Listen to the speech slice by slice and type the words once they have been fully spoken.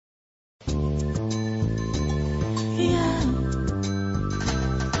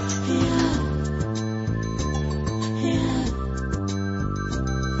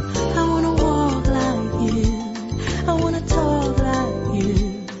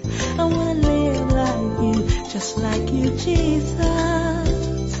just like you, Jesus.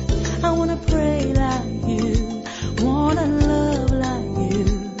 I wanna pray like you, wanna love like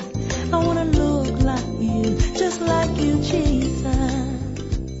you. I wanna look like you, just like you,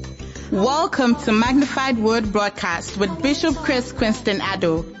 Jesus. Welcome to Magnified Word Broadcast with Bishop Chris Quinston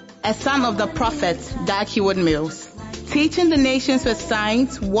Addo, a son of the prophet Dag Heward-Mills. Teaching the nations with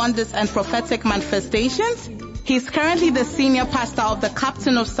signs, wonders, and prophetic manifestations, he's currently the senior pastor of the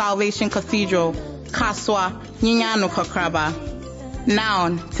Captain of Salvation Cathedral, Kaswa Nyanyano Kokraba. Now,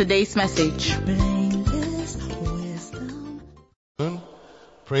 today's message.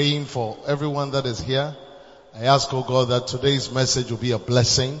 Praying for everyone that is here. I ask, oh God, that today's message will be a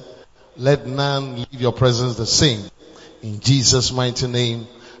blessing. Let none leave your presence the same. In Jesus' mighty name.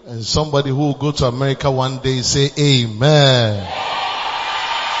 And somebody who will go to America one day say amen.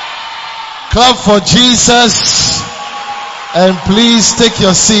 Clap for Jesus. And please take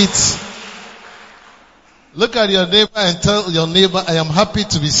your seat. Look at your neighbor and tell your neighbor, I am happy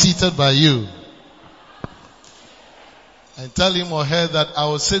to be seated by you. And tell him or her that I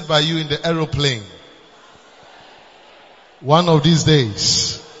will sit by you in the aeroplane. One of these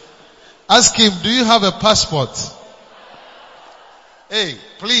days. Ask him, do you have a passport? Hey,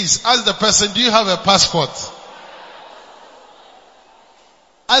 please ask the person, do you have a passport?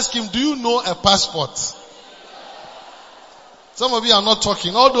 Ask him, do you know a passport? Some of you are not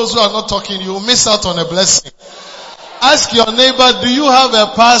talking. All those who are not talking, you will miss out on a blessing. Ask your neighbor, do you have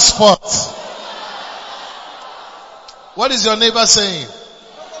a passport? What is your neighbor saying?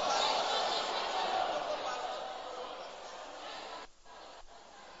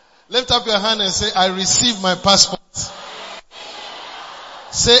 Lift up your hand and say, I received my passport.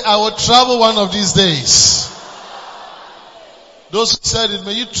 Say, I will travel one of these days. Those who said it,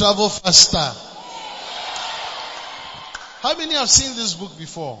 may you travel faster. How many have seen this book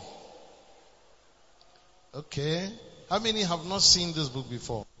before? Okay. How many have not seen this book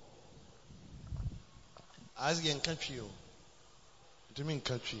before? Ask you in country. Do you mean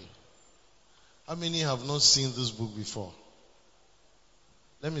country? How many have not seen this book before?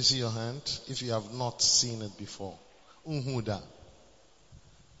 Let me see your hand if you have not seen it before. Unhuda.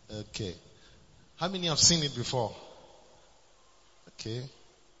 Okay. How many have seen it before? Okay.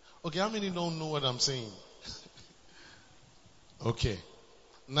 Okay, how many don't know what I'm saying? Okay.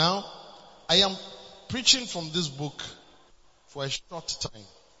 Now, I am preaching from this book for a short time.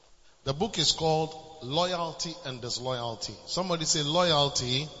 The book is called Loyalty and Disloyalty. Somebody say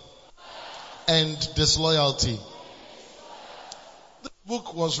loyalty and disloyalty. This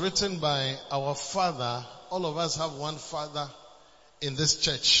book was written by our father. All of us have one father in this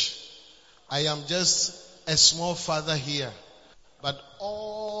church. I am just a small father here. But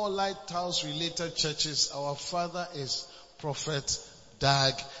all Lighthouse related churches, our father is Prophet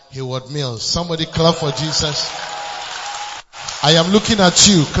Dag Heward-Mills. Somebody clap for Jesus. I am looking at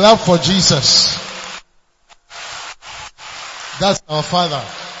you. Clap for Jesus. That's our father.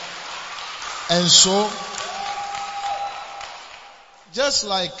 And so, just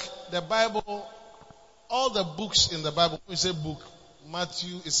like the Bible, all the books in the Bible, we say book.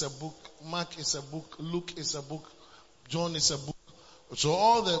 Matthew is a book. Mark is a book. Luke is a book. John is a book. So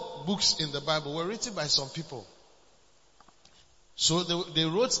all the books in the Bible were written by some people. So they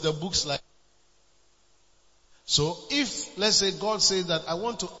wrote the books like. So if, let's say God says that I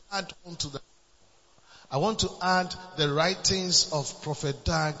want to add on to I want to add the writings of Prophet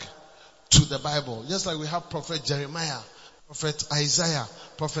Dag to the Bible. Just like we have Prophet Jeremiah, Prophet Isaiah,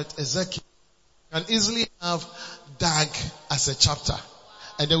 Prophet Ezekiel. We can easily have Dag as a chapter.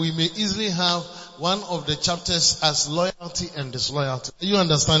 And then we may easily have one of the chapters as loyalty and disloyalty. Are you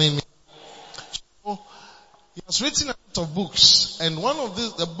understanding me? So, he has written a lot of books. And one of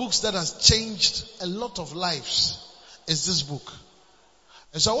the books that has changed a lot of lives is this book.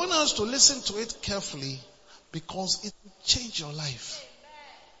 And so I want us to listen to it carefully because it will change your life.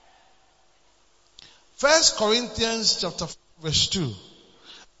 1 Corinthians chapter 4 verse 2. And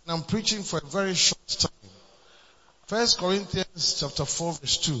I'm preaching for a very short time. 1 Corinthians chapter 4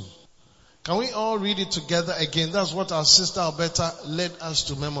 verse 2. Can we all read it together again? That's what our sister Alberta led us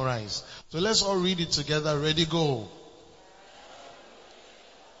to memorize. So let's all read it together. Ready, go.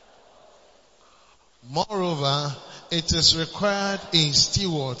 Moreover, it is required in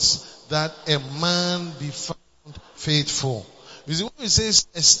stewards that a man be found faithful. You see, when we say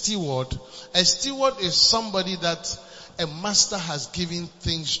a steward is somebody that a master has given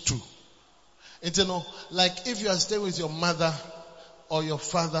things to. And you know, like if you are staying with your mother or your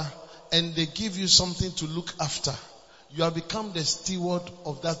father and they give you something to look after, you have become the steward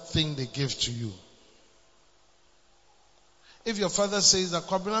of that thing they gave to you. If your father says that,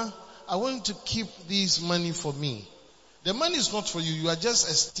 Kwabena, I want to keep this money for me. The money is not for you. You are just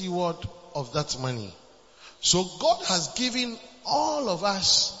a steward of that money. So God has given all of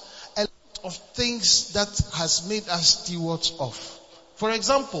us a lot of things that has made us stewards of. For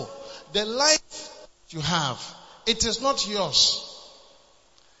example, the life you have, it is not yours.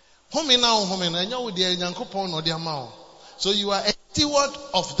 So you are a steward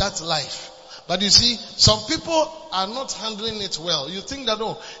of that life. But you see, some people are not handling it well. You think that,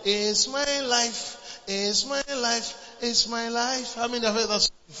 oh, it's my life, it's my life, it's my life. How many have heard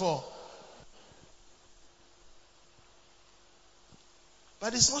that before?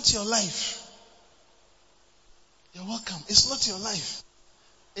 But it's not your life. You're welcome. It's not your life.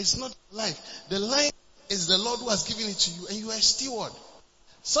 It's not your life. The life is the Lord who has given it to you, and you are a steward.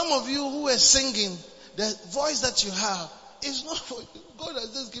 Some of you who are singing, the voice that you have is not for you. God has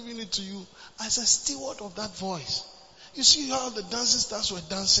just given it to you as a steward of that voice. You see how the dancing stars were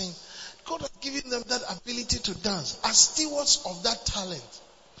dancing. God has given them that ability to dance as stewards of that talent.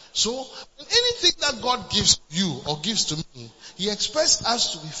 So, anything that God gives you or gives to me, He expects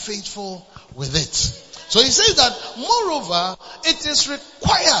us to be faithful with it. So He says that, moreover, it is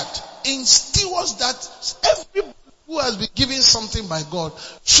required in stewards that everybody who has been given something by God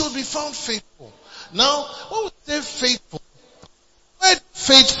should be found faithful. Now, when we say faithful,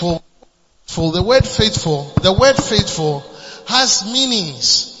 the word faithful has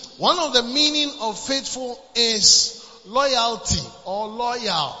meanings. One of the meaning of faithful is loyalty or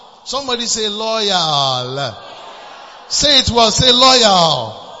loyal. Somebody say loyal. Say it well, say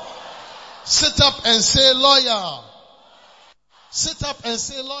loyal. Sit up and say loyal. Sit up and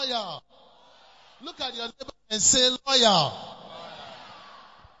say loyal. Look at your neighbor and say loyal.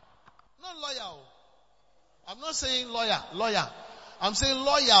 Not loyal. I'm not saying lawyer. I'm saying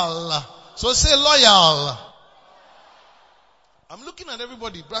loyal. So say loyal. I'm looking at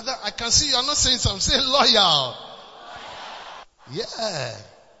everybody. Brother, I can see you are not saying something. Say loyal. Yeah.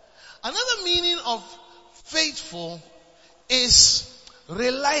 Another meaning of faithful is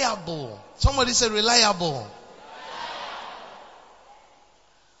reliable. Somebody say reliable.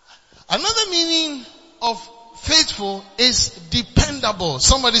 Another meaning of faithful is dependable.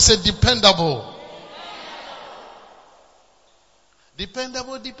 Somebody say dependable.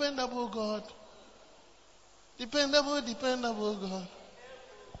 Dependable God. Dependable God.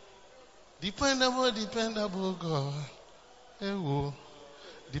 Dependable God. Ewo.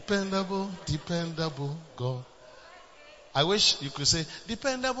 Dependable God. I wish you could say,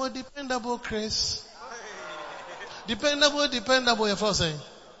 dependable Chris. Dependable, your first saying.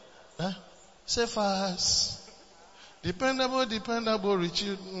 Huh? Say fast. Dependable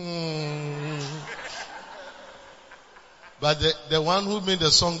Richard. But the one who made the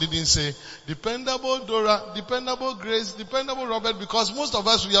song didn't say, dependable Dora, dependable Grace, dependable Robert, because most of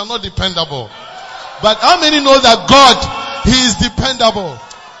us, we are not dependable. But how many know that God, He is dependable?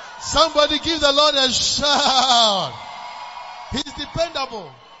 Somebody give the Lord a shout. He's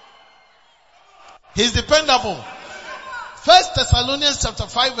dependable. He's dependable. 1 Thessalonians chapter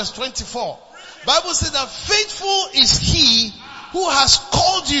 5 verse 24. Bible says that faithful is He who has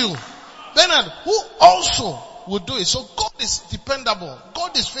called you. Bernard, who also will do it. So God is dependable.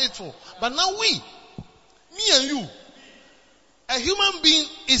 God is faithful. But now me and you, a human being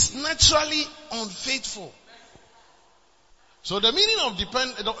is naturally unfaithful. So the meaning of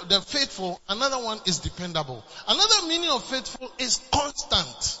the faithful, another one is dependable. Another meaning of faithful is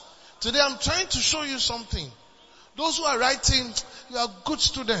constant. Today I'm trying to show you something. Those who are writing, you are good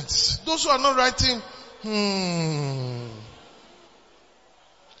students. Those who are not writing,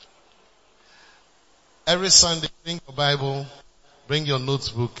 Every Sunday, bring your Bible, bring your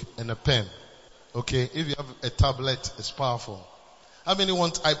notebook and a pen. Okay? If you have a tablet, it's powerful. How many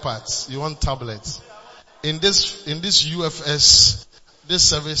want iPads? You want tablets? In this UFS, this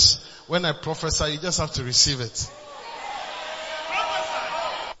service, when I prophesy, you just have to receive it.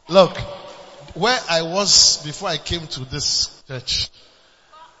 Look, where I was before I came to this church,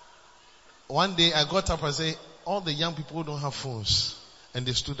 one day I got up and said, all the young people don't have phones. And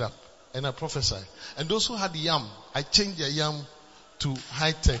they stood up. And I prophesied. And those who had yam, I changed their yam to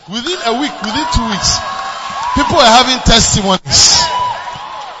high tech. Within a week, within 2 weeks, people are having testimonies.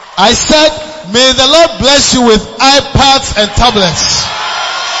 I said, may the Lord bless you with iPads and tablets.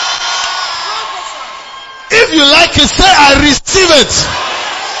 If you like it, say, I receive it.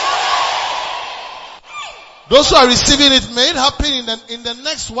 Those who are receiving it, may it happen in the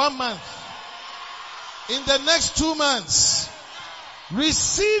next 1 month. In the next 2 months.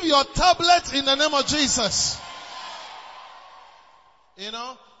 Receive your tablet in the name of Jesus. You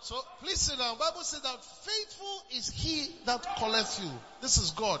know, so please sit down. Bible says that faithful is He that calleth you. This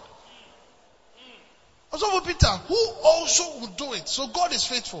is God. Also Peter, who also would do it. So God is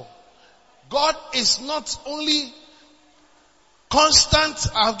faithful. God is not only constant.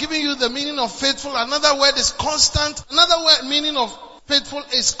 I've given you the meaning of faithful. Another word is constant. Another word meaning of faithful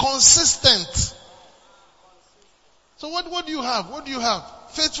is consistent. So what do you have? What do you have?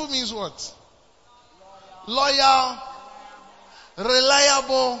 Faithful means what? Loyal,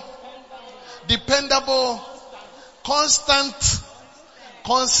 reliable, dependable, constant,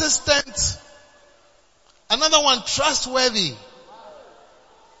 consistent. Another one, trustworthy.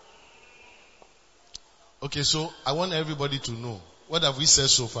 Okay, so I want everybody to know. What have we said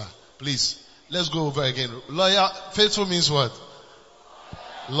so far? Please, let's go over again. Loyal, faithful means what?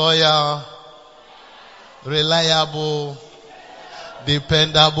 Loyal, reliable,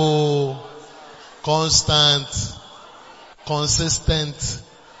 dependable, constant, consistent,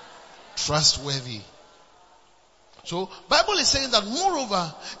 trustworthy. So, Bible is saying that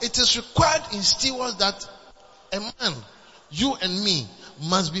moreover, it is required in stewards that a man, you and me,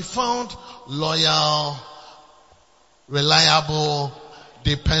 must be found loyal, reliable,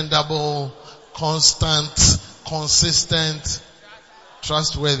 dependable, constant, consistent,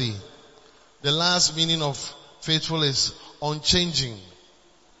 trustworthy. The last meaning of faithful is unchanging.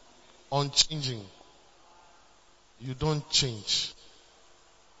 Unchanging. You don't change.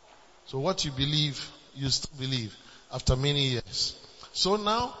 So what you believe, you still believe after many years. So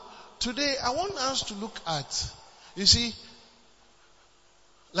now, today I want us to look at, you see,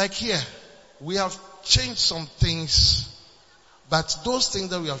 like here, we have changed some things, but those things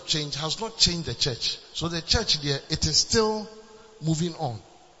that we have changed has not changed the church. So the church there, it is still moving on.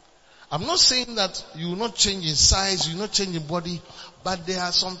 I'm not saying that you will not change in size, you will not change in body, but there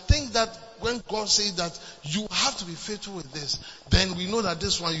are some things that when God says that you have to be faithful with this, then we know that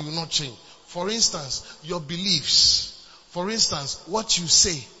this one you will not change. For instance, your beliefs. For instance, what you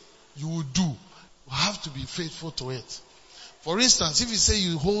say, you will do. You have to be faithful to it. For instance, if you say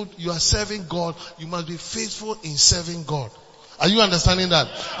you are serving God, you must be faithful in serving God. Are you understanding that?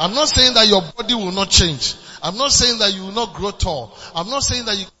 I'm not saying that your body will not change. I'm not saying that you will not grow tall. I'm not saying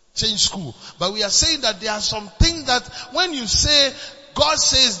that you change school. But we are saying that there are some things that when you say, God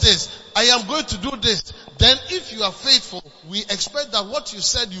says this, I am going to do this, then if you are faithful, we expect that what you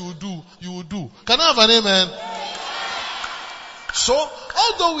said you will do, you will do. Can I have an amen? So,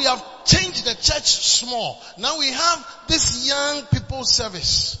 although we have changed the church small, now we have this young people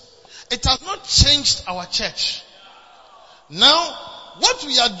service. It has not changed our church. Now, what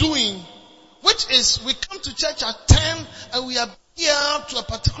we are doing, which is we come to church at 10 and we are here to a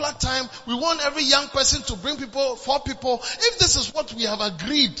particular time. We want every young person to bring 4 people. If this is what we have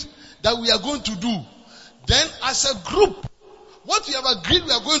agreed that we are going to do, then as a group, what we have agreed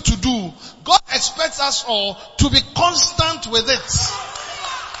we are going to do, God expects us all to be constant with it.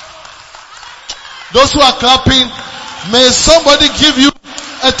 Those who are clapping, may somebody give you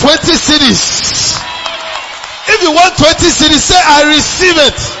a 20 cities. If you want 20 cities, say, I receive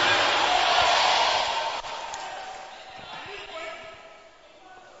it.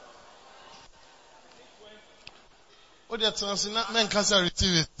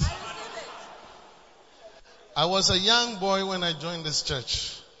 Receive it. I was a young boy when I joined this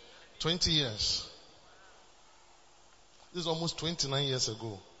church. 20 years. This is almost 29 years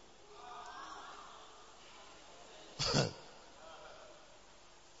ago.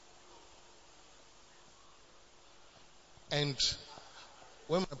 And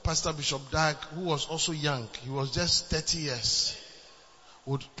when my pastor Bishop Dag, who was also young, he was just 30 years,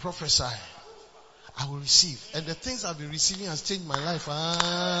 would prophesy, I will receive. And the things I've been receiving has changed my life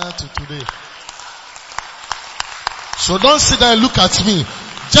to today. So don't sit there and look at me.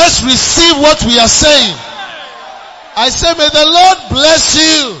 Just receive what we are saying. I say, may the Lord bless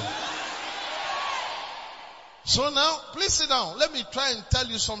you. So now, please sit down. Let me try and tell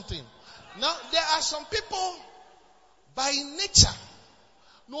you something. Now, there are some people, by nature,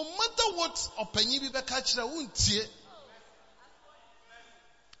 no matter what opinion be catch na untie.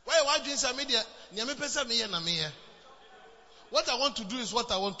 Why do you say media? What I want to do is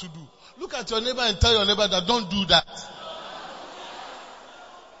what I want to do. Look at your neighbor and tell your neighbor that don't do that.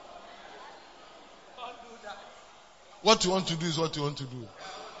 What you want to do is what you want to do.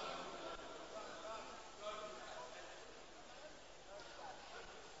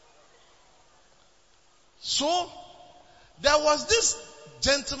 So, there was this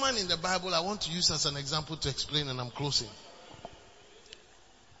gentleman in the Bible I want to use as an example to explain, and I'm closing.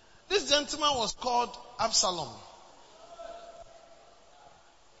 This gentleman was called Absalom.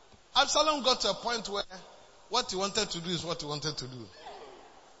 Absalom got to a point where what he wanted to do is what he wanted to do.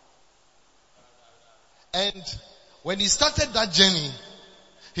 And when he started that journey,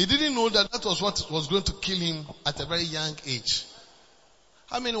 He didn't know that that was what was going to kill him at a very young age.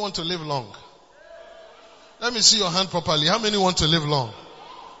 How many want to live long? Let me see your hand properly. How many want to live long?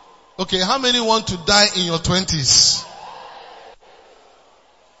 Okay, how many want to die in your 20s?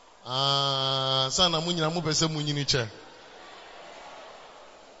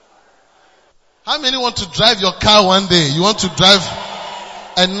 How many want to drive your car one day? You want to drive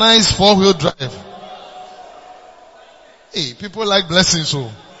a nice 4-wheel drive? Hey, people like blessings, so.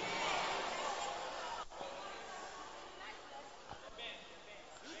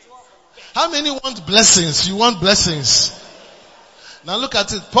 How many want blessings? You want blessings. Now look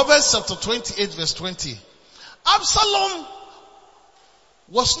at it. Proverbs chapter 28 verse 20. Absalom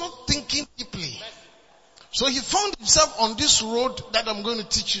was not thinking deeply. So he found himself on this road that I'm going to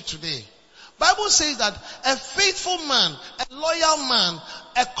teach you today. Bible says that a faithful man, a loyal man,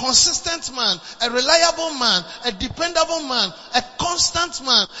 a consistent man, a reliable man, a dependable man, a constant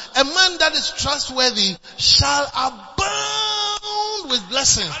man, a man that is trustworthy shall abound with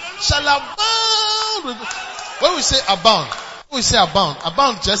blessings. Shall abound with, when we say abound,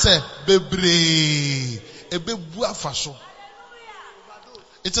 abound just say bebre, ebebua fasho.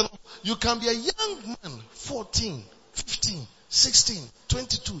 You can be a young man, 14, 15, 16,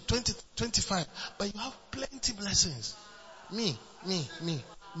 22, 20, 25, but you have plenty blessings. Me.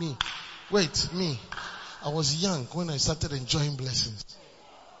 Wait, me. I was young when I started enjoying blessings.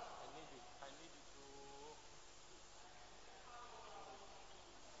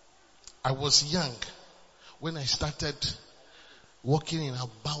 I was young when I started walking in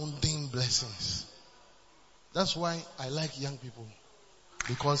abounding blessings. That's why I like young people.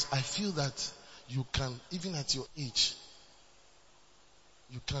 Because I feel that you can, even at your age,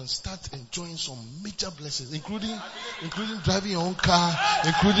 you can start enjoying some major blessings, including driving your own car,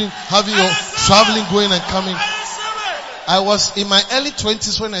 including having your traveling, going and coming. I was in my early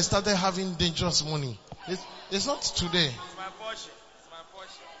 20s when I started having dangerous money. It's not today. It's my portion.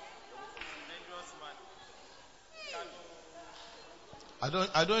 Dangerous man.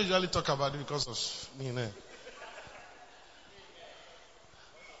 I don't usually talk about it because of me.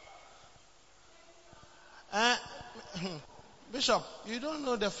 Bishop, you don't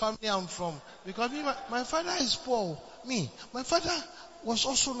know the family I'm from. Because my father is poor. My father was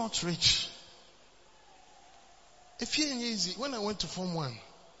also not rich. If you ain't easy, when I went to Form 1,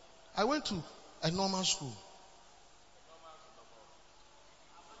 I went to a normal school.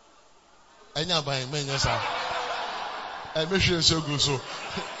 Okay, I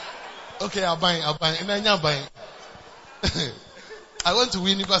buy. I went to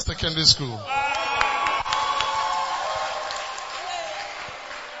Winnipeg Secondary School.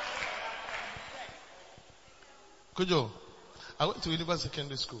 Kujo, I went to Winnipeg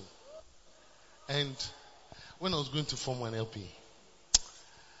Secondary School. And when I was going to Form 1 LP,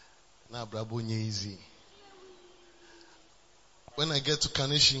 now brabo easy. When I get to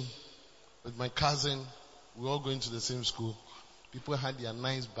Kanishi with my cousin, we all going to the same school. People had their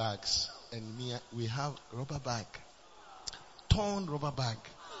nice bags, and we have rubber bag, torn rubber bag.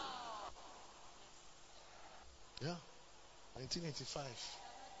 Yeah, 1985,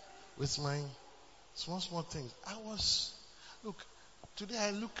 with my small things. Today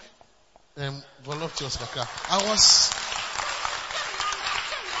I look voluptuous, kaka. I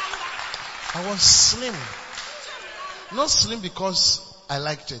was slim. Not slim because I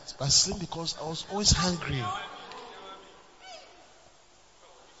liked it, but slim because I was always hungry.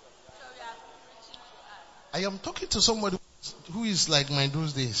 I am talking to somebody who is like my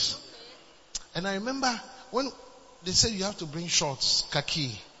those days. And I remember when they said you have to bring shorts,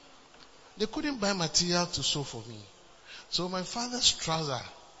 khaki. They couldn't buy material to sew for me. So my father's trouser,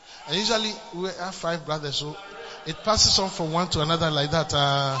 and usually we have 5 brothers, so it passes on from one to another like that.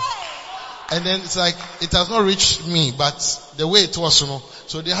 And then it's like, it has not reached me, but the way it was,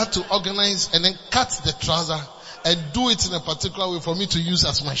 so they had to organize and then cut the trouser and do it in a particular way for me to use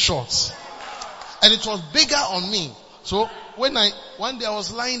as my shorts. And it was bigger on me. So one day I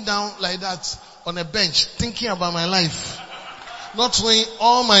was lying down like that on a bench thinking about my life, not knowing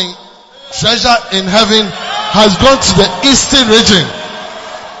all my treasure in heaven has gone to the eastern region.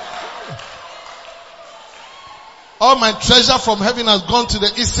 All my treasure from heaven has gone to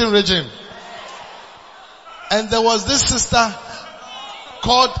the eastern region. And there was this sister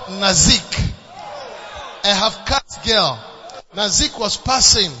called Nazik, a half-caste girl. Nazik was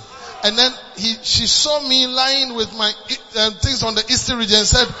passing, and then she saw me lying with my things on the eastern region and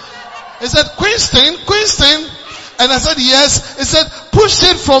said, Queenstown? And I said, yes. He said, push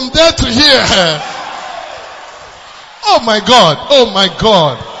it from there to here. Oh my God.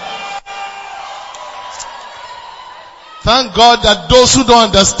 Thank God that those who don't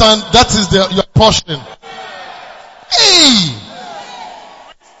understand, that is your portion. Hey!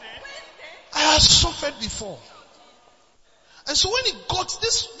 I have suffered before. And so when it got,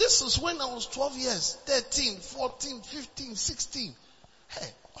 this is when I was 12 years, 13, 14, 15, 16. Hey,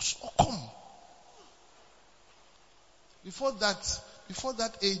 come. Before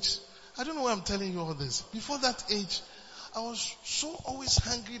that age, I don't know why I'm telling you all this. Before that age, I was so always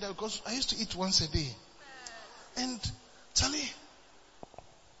hungry that because I used to eat once a day. And Charlie,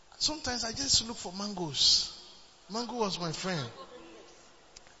 sometimes I just look for mangoes. Mango was my friend.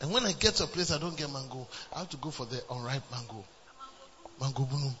 And when I get to a place I don't get mango, I have to go for the unripe mango. Mango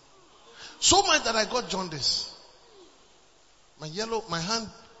bunu. So much that I got jaundice. My hand,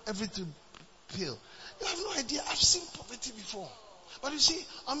 everything pale. You have no idea. I've seen poverty before. But you see,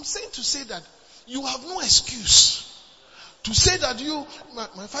 I'm saying to say that you have no excuse to say that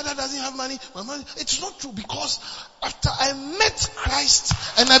my father doesn't have money, my money. It's not true, because after I met Christ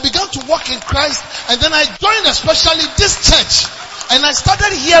and I began to walk in Christ, and then I joined especially this church, and I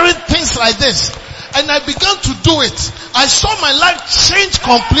started hearing things like this, and I began to do it. I saw my life change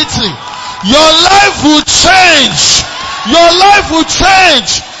completely. Your life will change. Your life will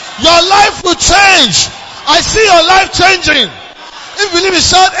change. Your life will change. I see your life changing. If you believe it,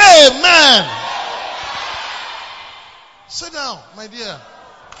 shout amen. Sit down, my dear.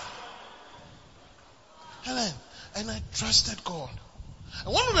 Helen, and I trusted God.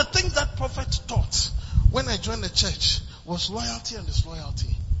 And one of the things that prophet taught when I joined the church was loyalty and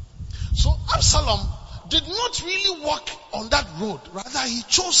disloyalty. So Absalom did not really walk on that road. Rather, he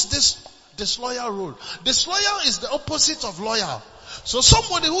chose this disloyal road. Disloyal is the opposite of loyal. So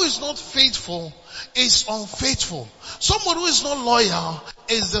somebody who is not faithful is unfaithful. Somebody who is not loyal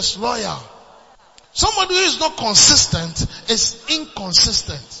is disloyal. Somebody who is not consistent is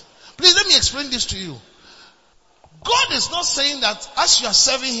inconsistent. Please let me explain this to you. God is not saying that as you are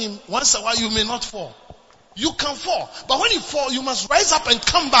serving Him, once in a while you may not fall. You can fall. But when you fall, you must rise up and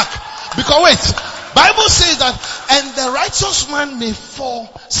come back. Because wait, Bible says that, and the righteous man may fall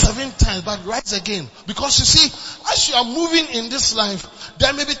 7 times, but rise again. Because you see, as you are moving in this life,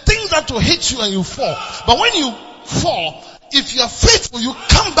 there may be things that will hit you and you fall. But when you fall, if you are faithful, you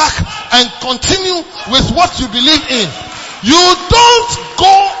come back and continue with what you believe in. You don't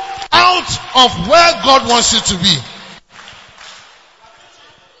go out of where God wants you to be.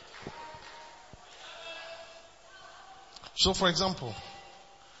 So for example,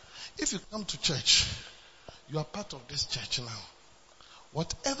 if you come to church, you are part of this church now.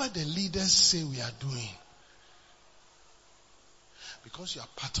 Whatever the leaders say we are doing, because you are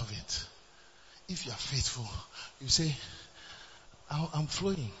part of it, if you are faithful, you say, I'm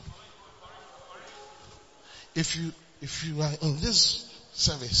flowing. If you are in this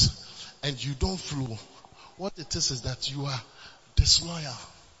service and you don't flow, what it is that you are disloyal.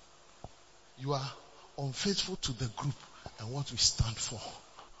 You are unfaithful to the group and what we stand for.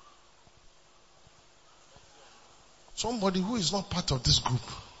 Somebody who is not part of this group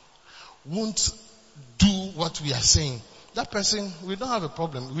won't do what we are saying. That person, we don't have a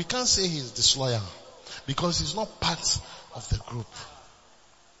problem. We can't say he's disloyal because he's not part of the group.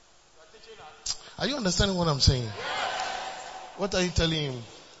 Are you understanding what I'm saying? What are you telling him?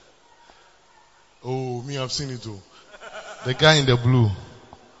 Oh, me, I've seen it too. The guy in the blue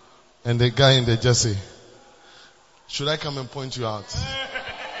and the guy in the jersey. Should I come and point you out?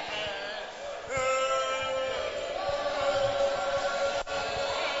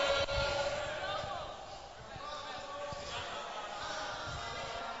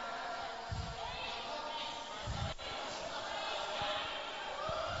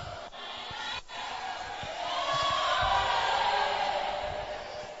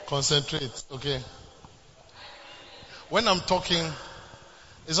 Concentrate, okay? When I'm talking,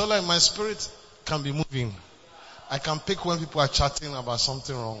 it's all like my spirit can be moving. I can pick when people are chatting about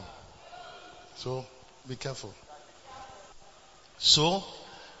something wrong. So, be careful. So,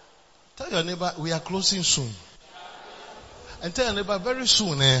 tell your neighbor, we are closing soon. And tell your neighbor, very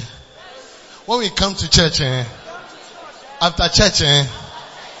soon, when we come to church, after church,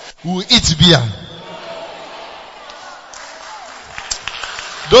 we will eat beer.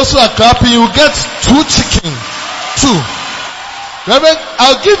 Those who are clapping, you get 2 chicken. 2. Reverend,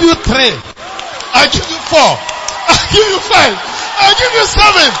 I'll give you 3. I'll give you 4. I'll give you 5. I'll give you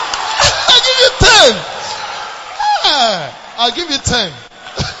 7. I'll give you 10. I'll give you 10.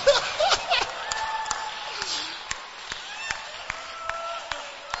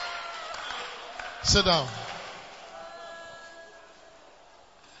 Sit down.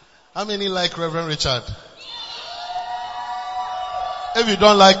 How many like Reverend Richard? If you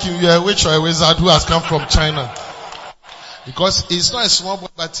don't like him, you are a witch or a wizard who has come from China. Because he's not a small boy,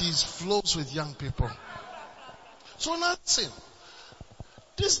 but he flows with young people. So now listen.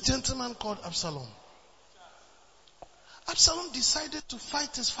 This gentleman called Absalom decided to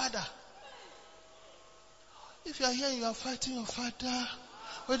fight his father. If you are here, you are fighting your father.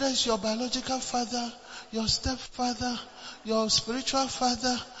 Whether it's your biological father, your stepfather, your spiritual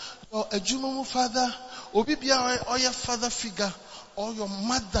father, your ejumamu father, or your father figure, or your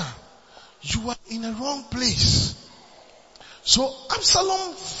mother, you are in a wrong place. So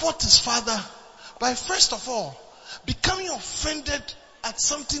Absalom fought his father by first of all becoming offended at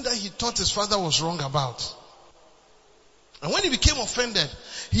something that he thought his father was wrong about. And when he became offended,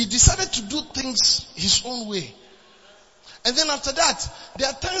 he decided to do things his own way. And then after that, there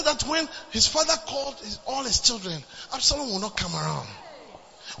are times that when his father called all his children, Absalom will not come around.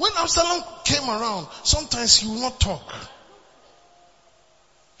 When Absalom came around, sometimes he will not talk.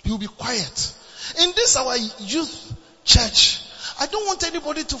 He will be quiet. In this our youth church, I don't want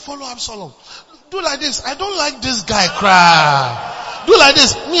anybody to follow Absalom. Do like this. I don't like this guy cry. Do like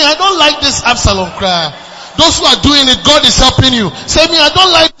this. Me, I don't like this Absalom cry. Those who are doing it, God is helping you. Say me, I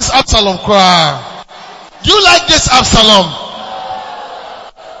don't like this Absalom cry. Do you like this Absalom?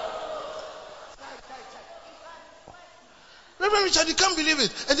 Reverend Richard, you can't believe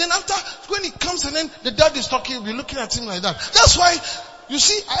it. And then after, when he comes and then the dad is talking, you'll be looking at him like that. That's why, you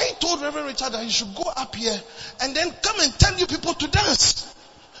see, I told Reverend Richard that he should go up here and then come and tell you people to dance.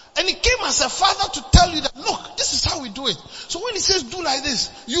 And he came as a father to tell you that, look, this is how we do it. So when he says do like this,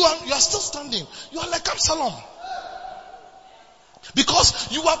 you are still standing. You are like Absalom.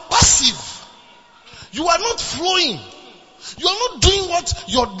 Because you are passive. You are not flowing. You are not doing what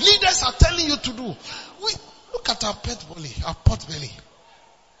your leaders are telling you to do. Look at our pot belly.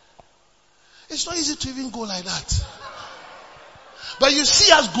 It's not easy to even go like that. But you see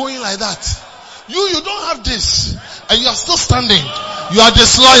us going like that. You don't have this. And you are still standing. You are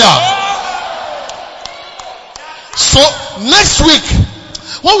disloyal. So next week,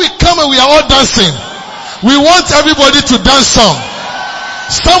 when we come and we are all dancing, we want everybody to dance song.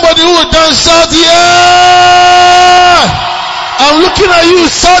 Somebody who will dance, shout, yeah! I'm looking at you,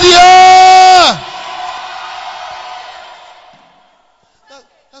 shout, yeah!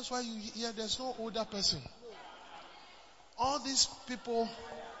 That's why you hear there's no older person. All these people,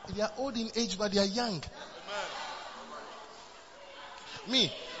 they are old in age, but they are young.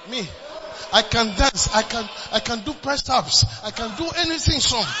 Me, I can dance, I can do press ups, I can do anything,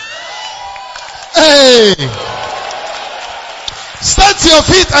 son. Hey! Stand to your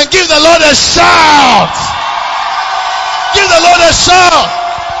feet and give the Lord a shout. Give the Lord a shout.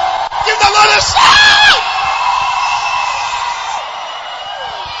 Give the Lord a shout.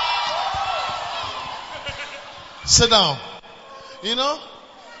 Sit down. You know?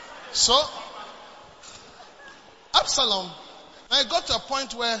 So, Absalom, I got to a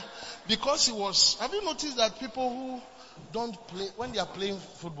point where, because he was, have you noticed that people who don't play, when they are playing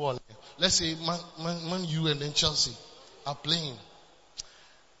football, let's say Man U and then Chelsea are playing,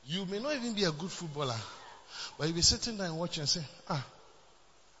 you may not even be a good footballer, but you'll be sitting there and watching and say, I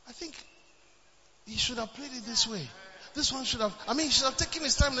think he should have played it this way. This one should have, he should have taken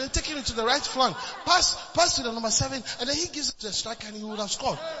his time and then taken it to the right flank. Pass to the number 7, and then he gives it to the striker and he would have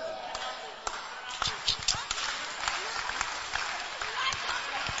scored.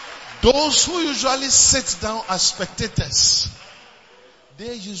 Those who usually sit down as spectators,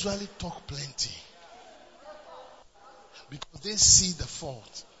 they usually talk plenty. Because they see the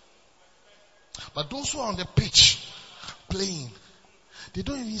fault. But those who are on the pitch playing, they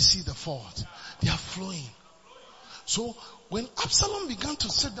don't even see the fault. They are flowing. So when Absalom began to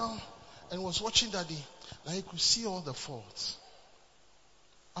sit down and was watching Daddy, now he could see all the faults.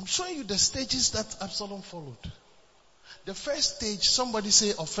 I'm showing you the stages that Absalom followed. The first stage, somebody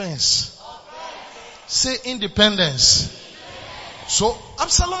say offense. Say independence. So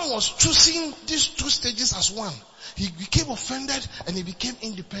Absalom was choosing these two stages as one. He became offended and he became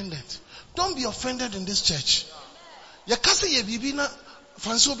independent. Don't be offended in this church.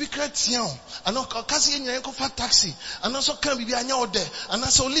 Fanso bi kretian ano kasi yenye ko fa taxi and also can be anya ode and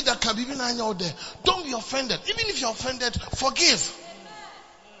also leader can be anya ode. Don't be offended. Even if you're offended, forgive.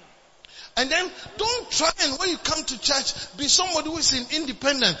 And then don't try and when you come to church be somebody who is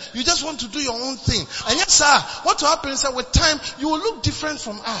independent. You just want to do your own thing. And yes sir, what will happen is that with time you will look different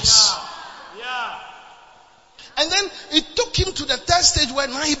from us. Yeah. And then it took him to the third stage where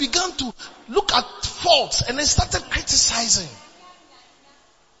now he began to look at faults and then started criticizing.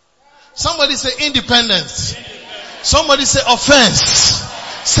 Somebody say independence. Somebody say offense.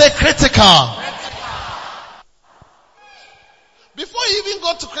 Say critical. Before he even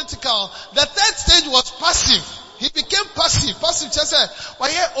got to critical, the third stage was passive. He became passive.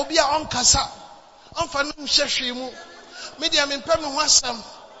 Waye obi a onkasa. Amfa no hwehwe mu. Media mempa me ho asam.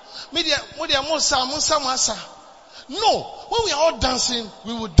 Media musa. No, when we are all dancing,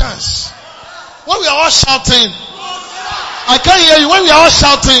 we will dance. When we are all shouting, I can't hear you. When we are all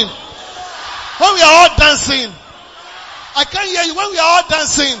shouting, when we are all dancing, I can't hear you. When we are all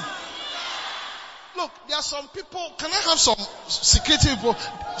dancing. Look, there are some people, can I have some security people?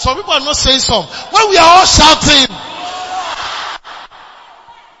 Some people are not saying some. When we are all shouting,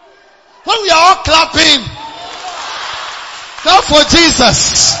 when we are all clapping, clap for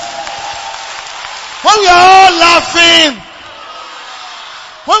Jesus. When we are all laughing,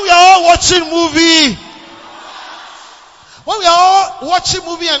 when we are all watching movie, when we are all watching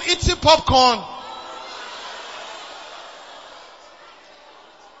movie and eating popcorn,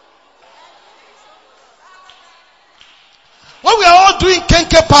 when we are all doing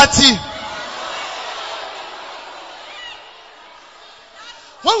kenke party,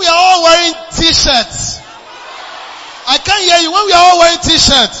 when we are all wearing t-shirts, I can't hear you. When we are all wearing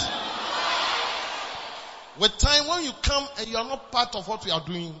t-shirts, with time, when you come and you are not part of what we are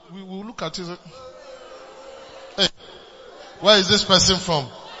doing, we will look at you and say, hey, where is this person from?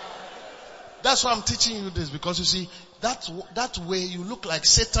 That's why I'm teaching you this, because you see, that way you look like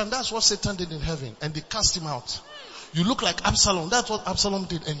Satan. That's what Satan did in heaven, and they cast him out. You look like Absalom. That's what Absalom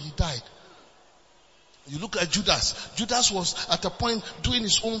did, and he died. You look like Judas. Judas was at a point doing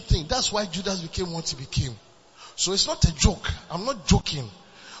his own thing. That's why Judas became what he became. So it's not a joke. I'm not joking.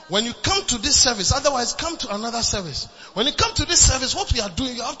 When you come to this service, otherwise come to another service. When you come to this service, what we are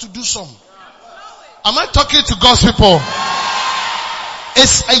doing, you have to do some. Am I talking to God's people?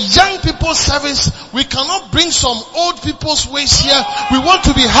 It's a young people's service. We cannot bring some old people's ways here. We want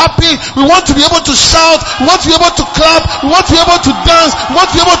to be happy. We want to be able to shout. We want to be able to clap. We want to be able to dance. We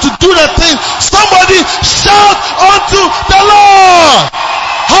want to be able to do the thing. Somebody shout unto the Lord.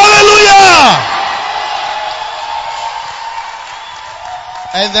 Hallelujah.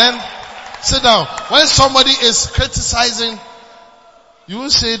 And then sit down. When somebody is criticizing, you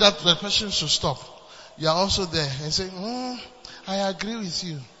won't say that the person should stop. You are also there and say, I agree with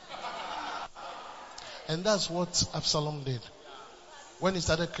you. And that's what Absalom did. When he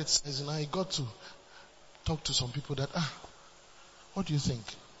started criticizing, he got to talk to some people that, what do you think?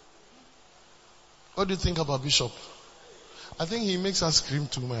 What do you think about Bishop? I think he makes us scream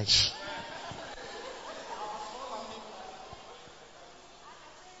too much.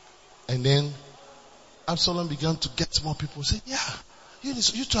 And then Absalom began to get more people. Say, you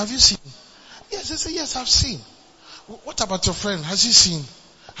two, have you seen? Yes, they say, yes, I've seen. What about your friend? Has he seen?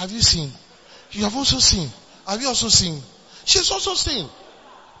 Have you seen? You have also seen. Have you also seen? She's also seen.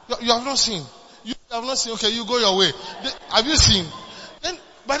 You have not seen. You have not seen. Okay, you go your way. Have you seen? Then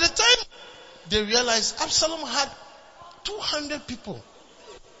by the time they realized, Absalom had 200 people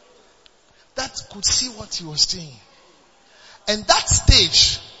that could see what he was saying. And that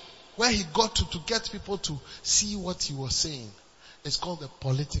stage where he got to get people to see what he was saying is called the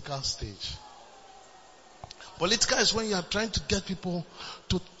political stage. Political is when you are trying to get people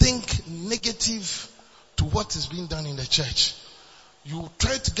to think negative to what is being done in the church. You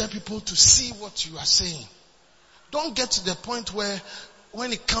try to get people to see what you are saying. Don't get to the point where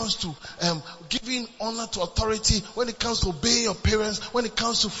when it comes to giving honor to authority, when it comes to obeying your parents, when it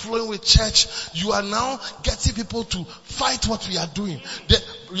comes to flowing with church, you are now getting people to fight what we are doing.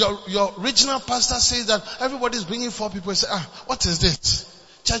 Your regional pastor says that everybody is bringing 4 people and say, what is this?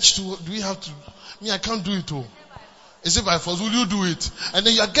 Church, do we have to? Me, I can't do it all. Is it by force? Will you do it? And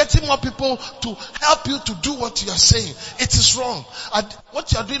then you are getting more people to help you to do what you are saying. It is wrong. And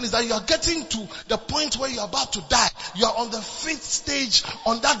what you are doing is that you are getting to the point where you are about to die. You are on the 5th stage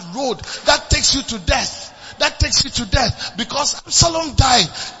on that road that takes you to death. That takes you to death. Because Absalom died.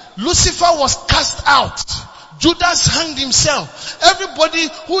 Lucifer was cast out. Judas hanged himself. Everybody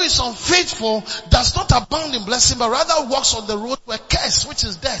who is unfaithful does not abound in blessing, but rather walks on the road to a curse, which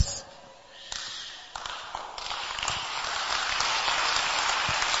is death.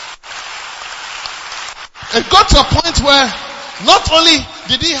 It got to a point where not only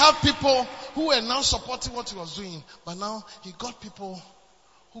did he have people who were now supporting what he was doing, but now he got people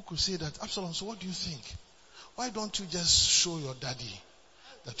who could say that, Absalom, so what do you think? Why don't you just show your daddy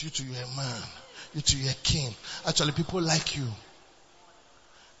that you too, you're a man, you too, you're a king. Actually, people like you.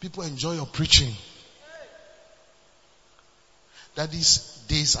 People enjoy your preaching. That these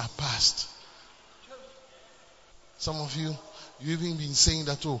days are past. Some of you even been saying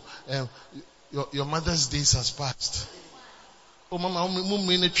that, your mother's days has passed. Oh, mama,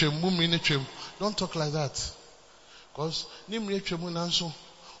 don't talk like that. Because,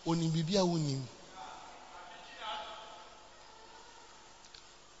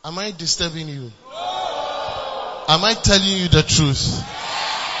 Am I disturbing you? Am I telling you the truth?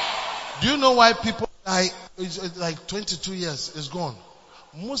 Do you know why people die? It's like 22 years is gone.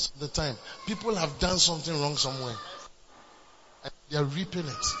 Most of the time, people have done something wrong somewhere. And they are reaping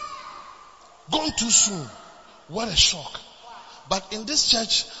it. Gone too soon. What a shock. But in this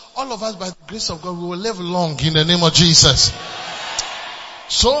church, all of us, by the grace of God, we will live long in the name of Jesus.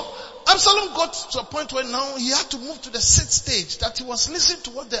 So, Absalom got to a point where now he had to move to the sixth stage, that he was listening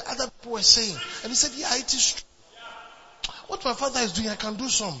to what the other people were saying. And he said, yeah, it is true. What my father is doing, I can do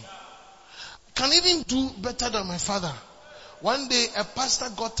some. I can even do better than my father. One day, a pastor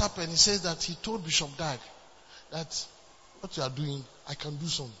got up and he says that he told Bishop Dag that what you are doing, I can do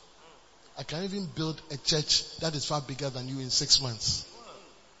some. I can even build a church that is far bigger than you in 6 months.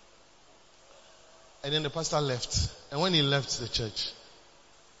 And then the pastor left. And when he left the church,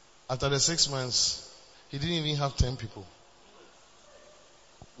 after the 6 months, he didn't even have 10 people.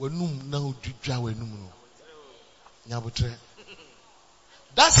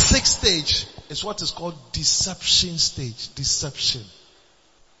 That sixth stage is what is called deception stage. Deception.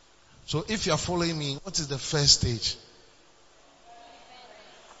 So if you are following me, what is the first stage?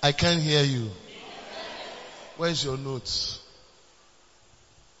 I can't hear you. Where's your notes?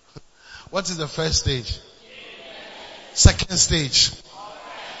 What is the first stage? Second stage.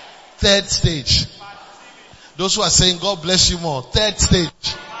 Third stage. Those who are saying God bless you more. Third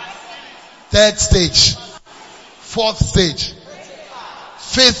stage. Third stage. Fourth stage.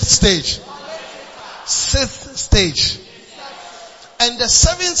 Fifth stage. Sixth stage. And the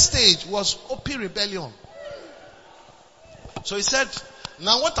seventh stage was Opi rebellion. So he said,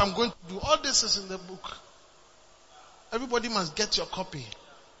 now what I'm going to do, all this is in the book. Everybody must get your copy.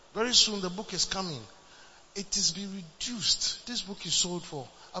 Very soon the book is coming. It is being reduced. This book is sold for,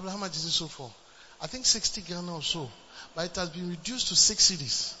 how much is it sold for? I think 60 Ghana or so. But it has been reduced to 6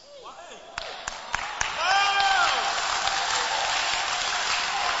 CDs.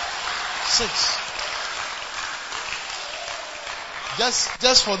 Six.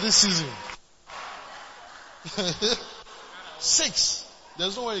 Just for this season. 6.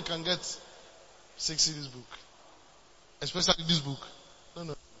 There's no way you can get 6 in this book. Especially this book.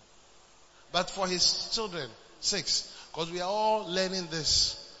 No. But for his children, 6. Because we are all learning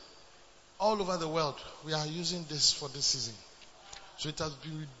this. All over the world, we are using this for this season. So it has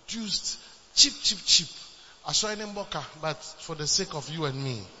been reduced cheap. I saw it in Boka, but for the sake of you and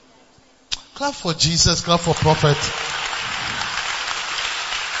me. Clap for Jesus, clap for Prophet.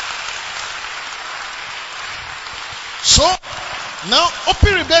 So, now,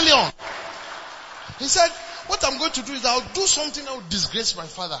 Open Rebellion. He said, what I'm going to do is I'll do something that will disgrace my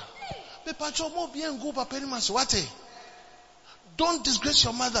father. Don't disgrace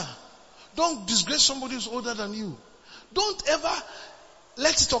your mother. Don't disgrace somebody who's older than you. Don't ever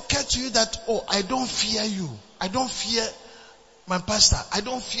let it occur to you that, oh, I don't fear you. I don't fear my pastor. I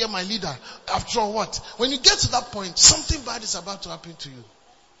don't fear my leader. After all, what? When you get to that point, something bad is about to happen to you.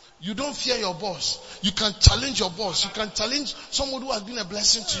 You don't fear your boss. You can challenge your boss. You can challenge someone who has been a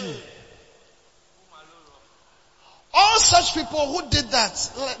blessing to you. All such people who did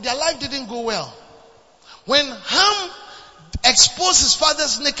that, their life didn't go well. When Ham exposed his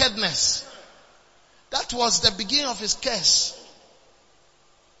father's nakedness, that was the beginning of his curse.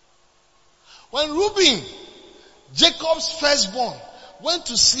 When Reuben, Jacob's firstborn, went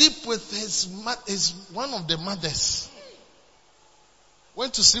to sleep with his one of the mothers,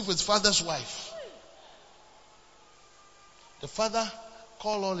 went to sleep with father's wife. The father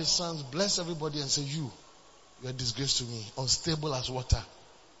called all his sons, bless everybody and say, you are a disgrace to me, unstable as water.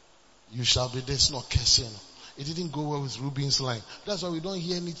 You shall be this, not cursing. It didn't go well with Reuben's line. That's why we don't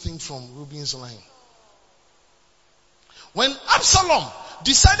hear anything from Reuben's line. When Absalom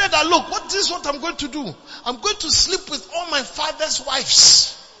decided that, look, this is what I'm going to do. I'm going to sleep with all my father's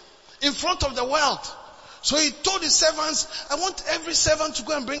wives in front of the world. So he told his servants, I want every servant to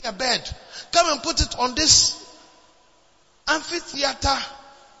go and bring a bed. Come and put it on this amphitheater,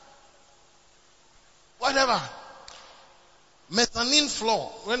 whatever, mezzanine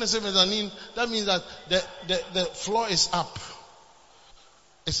floor. When I say mezzanine, that means that the floor is up.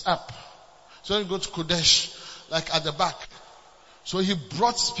 It's up. So when you go to Kodesh, like at the back. So he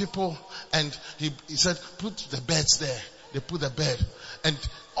brought people and he said, put the beds there. They put the bed. And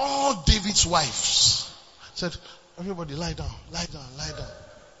all David's wives said, everybody lie down.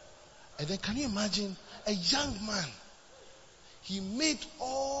 And then can you imagine a young man? He made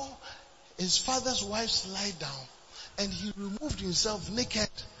all his father's wives lie down. And he removed himself naked.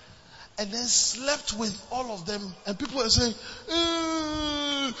 And then slept with all of them. And people were saying,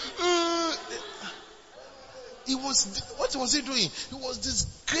 what was he doing? He was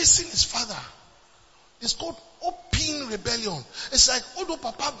disgracing his father. It's called open rebellion. It's like, Odo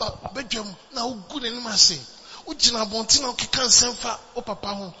Papa bedroom now good anymore say. There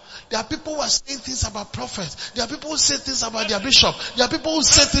are people who are saying things about prophets. There are people who say things about their bishop. There are people who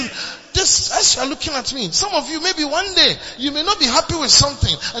say things. Just as you are looking at me, some of you, maybe one day, you may not be happy with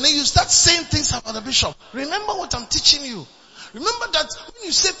something, and then you start saying things about the bishop. Remember what I'm teaching you. Remember that when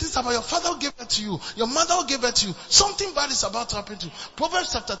you say things about your father who gave it to you, your mother who gave it to you, something bad is about to happen to you.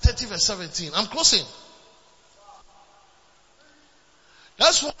 Proverbs chapter 30 verse 17. I'm closing.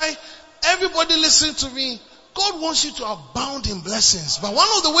 That's why everybody listen to me. God wants you to abound in blessings. But one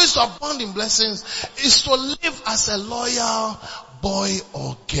of the ways to abound in blessings is to live as a loyal boy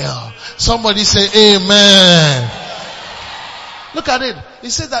or girl. Somebody say amen. Look at it. He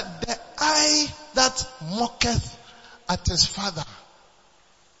said that the eye that mocketh at his father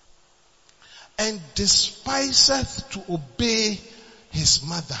and despiseth to obey his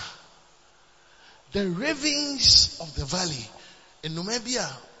mother. The ravens of the valley in Numabia,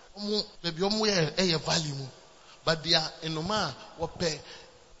 but they are in Noma, wape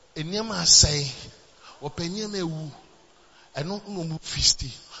enyama say, wape enyama ewu, and not no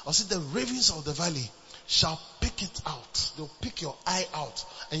feasty. I said the ravens of the valley shall pick it out. They'll pick your eye out,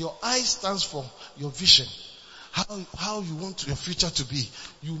 and your eye stands for your vision. How you want your future to be.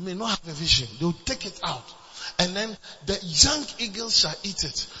 You may not have a vision. They'll take it out. And then the young eagles shall eat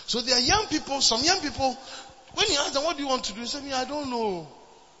it. So there are young people, some young people, when you ask them, what do you want to do? They say, I don't know.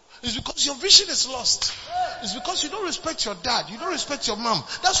 It's because your vision is lost. It's because you don't respect your dad. You don't respect your mom.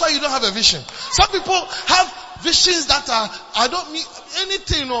 That's why you don't have a vision. Some people have visions that are, I don't mean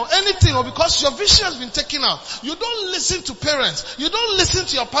anything or because your vision has been taken out. You don't listen to parents. You don't listen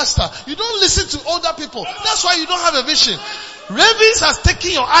to your pastor. You don't listen to older people. That's why you don't have a vision. Ravens has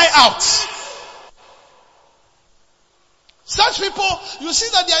taken your eye out. Such people, you see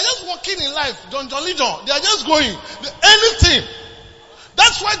that they are just walking in life. They are just going. Anything.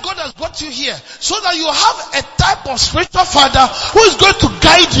 That's why God has brought you here. So that you have a type of spiritual father who is going to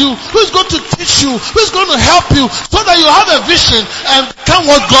guide you, who is going to teach you, who is going to help you, so that you have a vision and become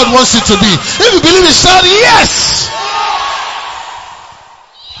what God wants you to be. If you believe it, shout yes!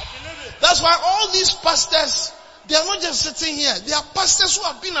 That's why all these pastors, they are not just sitting here. They are pastors who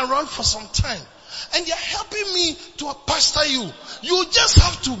have been around for some time. And they are helping me to pastor you. You just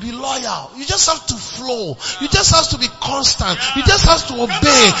have to be loyal. You just have to flow. You just have to be constant. You just have to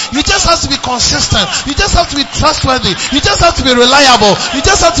obey. You just have to be consistent. You just have to be trustworthy. You just have to be reliable. You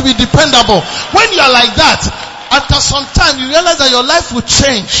just have to be dependable. When you are like that, after some time you realize that your life will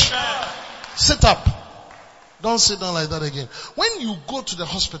change. Sit up. Don't sit down like that again. When you go to the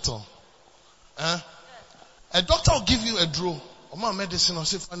hospital, a doctor will give you a draw. Or medicine or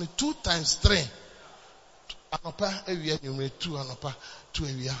say 2 times 3. Anopa ewia nyumre 2 anopa 2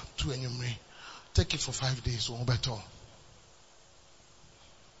 ewia 2 enyumre. Take it for 5 days or better.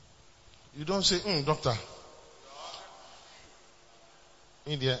 You don't say, doctor.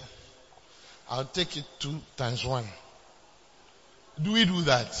 India, I'll take it 2 times 1. Do we do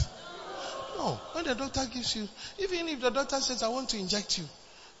that? No. When the doctor gives you, even if the doctor says, I want to inject you.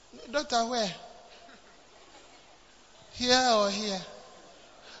 Doctor, where? Here or here?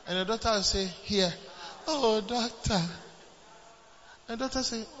 And the doctor will say, here. Oh, doctor. And the doctor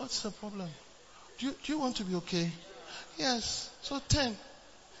say, what's the problem? Do you want to be okay? Yes. So 10.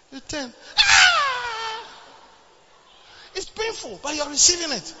 You're 10. Ah! It's painful, but you're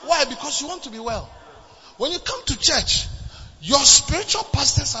receiving it. Why? Because you want to be well. When you come to church, your spiritual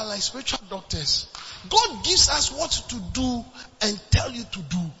pastors are like spiritual doctors. God gives us what to do and tell you to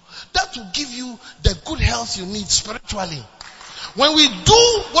do. That will give you the good health you need spiritually. When we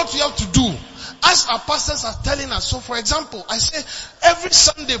do what we have to do, as our pastors are telling us. So for example, I say every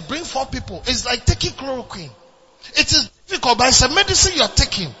Sunday bring 4 people. It's like taking chloroquine. It is difficult, but it's a medicine you are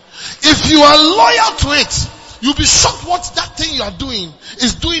taking. If you are loyal to it, you'll be shocked what that thing you are doing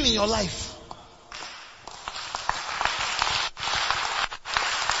is doing in your life.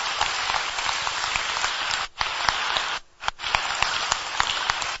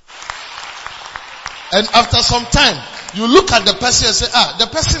 And after some time, you look at the person and say, the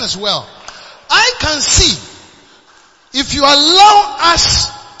person is well. I can see, if you allow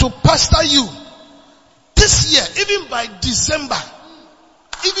us to pastor you this year, even by December,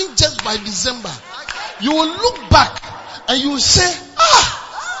 even just by December, you will look back and you will say,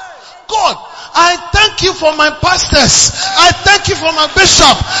 God, I thank you for my pastors. I thank you for my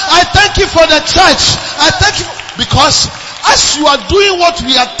bishop. I thank you for the church. I thank you because as you are doing what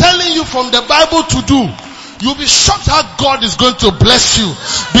we are telling you from the Bible to do, You'll be shocked how God is going to bless you.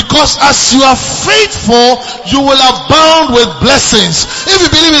 Because as you are faithful, you will abound with blessings. If you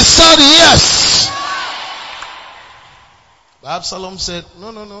believe it, shout yes. But Absalom said,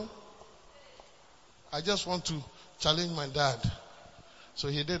 no. I just want to challenge my dad. So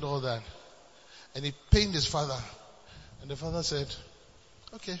he did all that. And he pained his father. And the father said,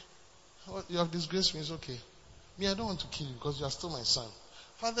 okay, you have disgraced me, it's okay. Me, I don't want to kill you because you are still my son.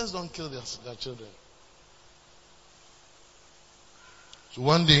 Fathers don't kill their children. So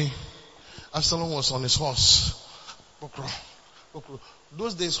one day, Absalom was on his horse.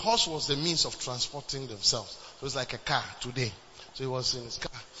 Those days, horse was the means of transporting themselves. So it was like a car today. So he was in his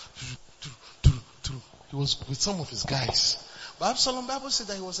car. He was with some of his guys. But Absalom, the Bible said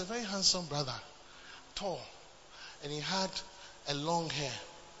that he was a very handsome brother. Tall. And he had a long hair.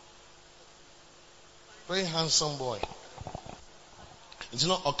 Very handsome boy. You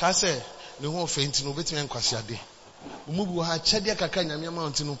know, Okase, no one fainting, no better than Kwasiade. Umubu ha chedia kaka nyame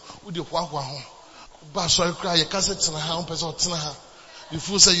mountain no udi hwa ho ba sorry cry you can say tena ha on person tena ha you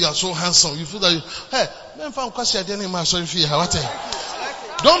feel say you are so handsome you feel that hey men fan Kwasiade na ma sorry feel what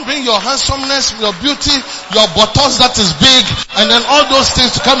don't bring your handsomeness, your beauty, your buttocks that is big, and then all those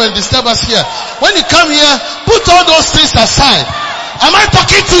things to come and disturb us here. When you come here, put all those things aside. Am I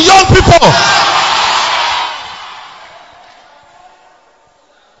talking to young people?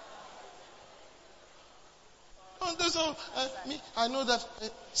 I know that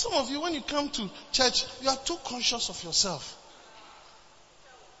some of you, when you come to church, you are too conscious of yourself.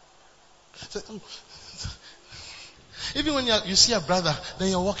 Even when you see a brother, then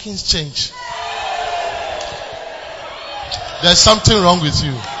your walkings change. There's something wrong with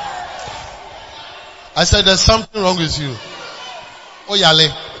you. I said there's something wrong with you. Oh yale.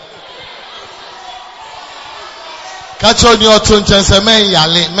 Catch on your tune and say men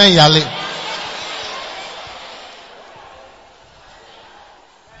yale.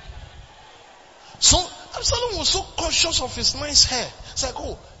 So Absalom was so conscious of his nice hair. It's like,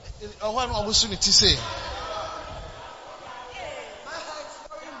 oh, what I was going to say.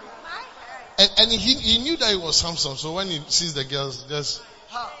 And he knew that he was handsome, so when he sees the girls, just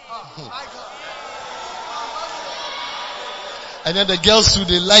and then the girls too,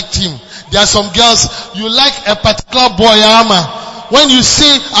 they liked him. There are some girls, you like a particular boy, Ama. When you see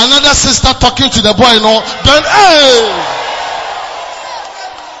another sister talking to the boy, then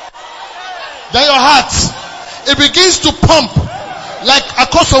then your heart, it begins to pump like a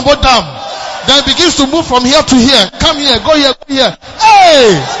Kosovo dam. Then it begins to move from here to here. Come here, go here, go here.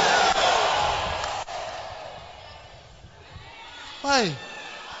 Hey! Why?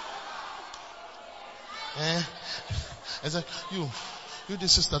 I said, you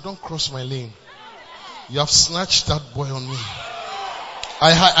this sister, don't cross my lane. You have snatched that boy on me.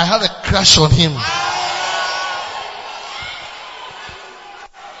 I have a crush on him.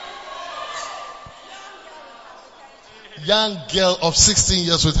 Young girl of 16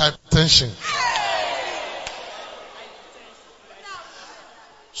 years with hypertension.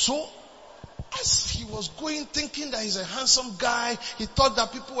 So, as he was going thinking that he's a handsome guy, he thought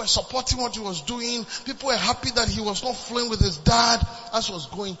that people were supporting what he was doing. People were happy that he was not fooling with his dad as he was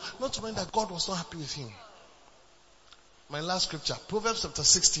going. Not to mean that God was not happy with him. My last scripture, Proverbs chapter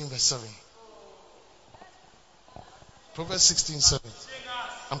 16 verse 7. Proverbs 16:7.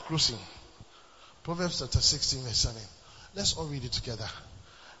 I'm closing. Proverbs chapter 16 verse 7. Let's all read it together.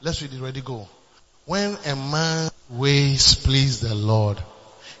 Let's read it. Ready, go. When a man's ways please the Lord,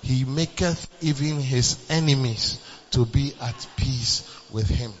 he maketh even his enemies to be at peace with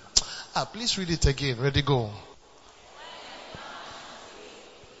him. Please read it again. Ready, go.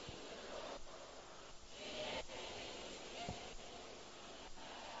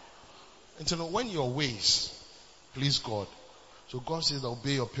 And you know, when your ways please God, so God says,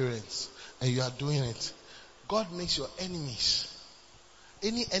 obey your parents, and you are doing it, God makes your enemies,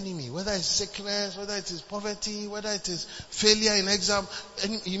 any enemy, whether it's sickness, whether it is poverty, whether it is failure in exam,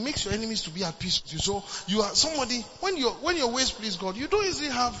 and he makes your enemies to be at peace with you. So you are somebody, when your ways please God, you don't easily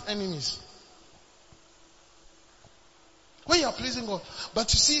have enemies. When you are pleasing God.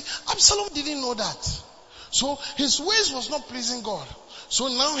 But you see, Absalom didn't know that. So his ways was not pleasing God. So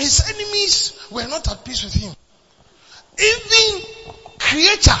now his enemies were not at peace with him. Even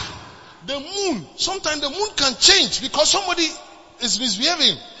creator, the moon, sometimes the moon can change because somebody is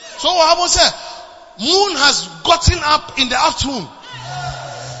misbehaving. So what happens here? Moon has gotten up in the afternoon.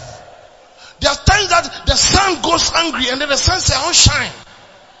 There are times that the sun goes angry and then the sun says, "I won't shine."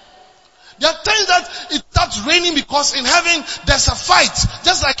 There are times that it starts raining because in heaven there's a fight.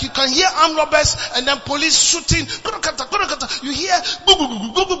 Just like you can hear armed robbers and then police shooting. You hear boo boo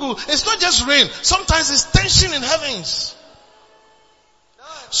boo boo boo boo. It's not just rain. Sometimes it's tension in heavens.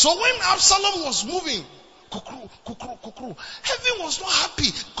 So when Absalom was moving, kukru, kukru, kukru, heaven was not happy.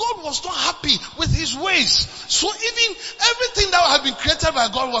 God was not happy with his ways. So even everything that had been created by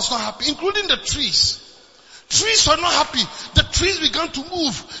God was not happy, including the trees. Trees were not happy. The trees began to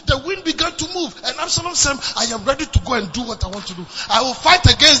move. The wind began to move. And Absalom said, I am ready to go and do what I want to do. I will fight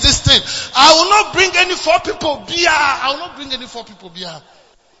against this thing. I will not bring any 4 people beer. I will not bring any 4 people beer.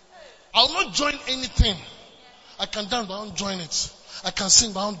 I will not join anything. I can dance, but I won't join it. I can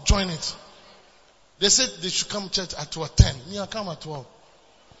sing, but I won't join it. They said they should come to church at 10. Me, I come at 12.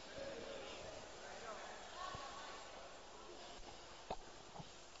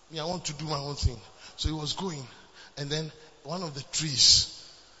 Me, I want to do my own thing. So he was going, and then one of the trees,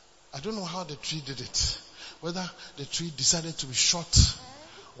 I don't know how the tree did it. Whether the tree decided to be short,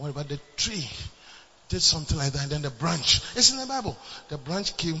 but the tree did something like that, and then the branch, it's in the Bible, the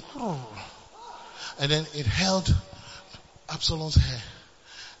branch came, and then it held Absalom's hair.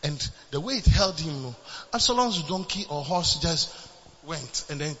 And the way it held him, Absalom's donkey or horse just went,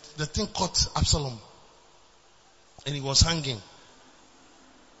 and then the thing caught Absalom, and he was hanging.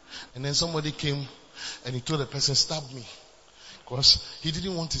 And then somebody came and he told the person, stab me. Because he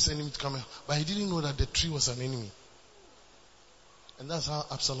didn't want his enemy to come out. But he didn't know that the tree was an enemy. And that's how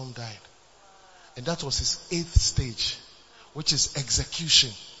Absalom died. And that was his 8th stage, which is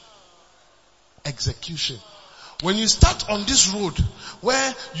execution. Execution. When you start on this road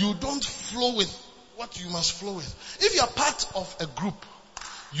where you don't flow with what you must flow with. If you are part of a group,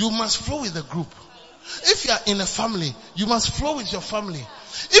 you must flow with the group. If you are in a family, you must flow with your family.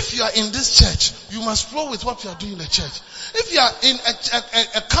 If you are in this church, you must flow with what you are doing in the church. If you are in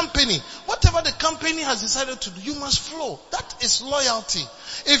a company, whatever the company has decided to do, you must flow. That is loyalty.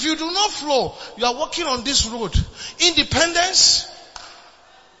 If you do not flow, you are walking on this road. Independence,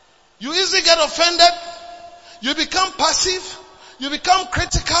 you easily get offended, you become passive, you become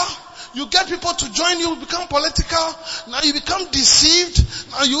critical, you get people to join you, become political, now you become deceived,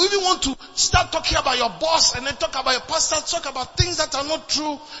 now you even want to start talking about your boss and then talk about your pastor, talk about things that are not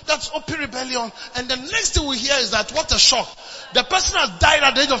true, that's open rebellion. And the next thing we hear is that, what a shock. The person has died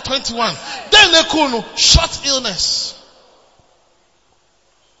at the age of 21. Then they call short illness.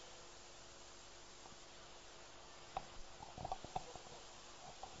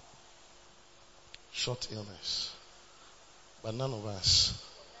 Short illness. But none of us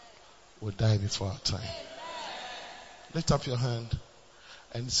will die before our time. Lift up your hand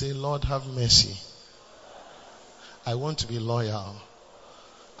and say, Lord, have mercy. I want to be loyal.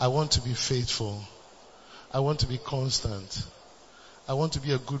 I want to be faithful. I want to be constant. I want to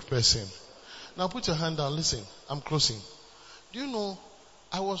be a good person. Now put your hand down. Listen, I'm closing. Do you know,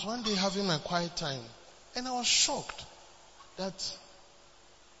 I was one day having my quiet time and I was shocked that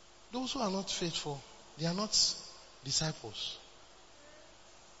those who are not faithful, they are not disciples.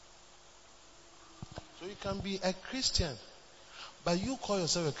 So you can be a Christian, but you call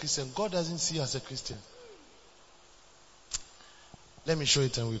yourself a Christian. God doesn't see you as a Christian. Let me show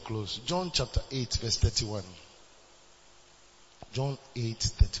it and we close. John chapter 8 verse 31. John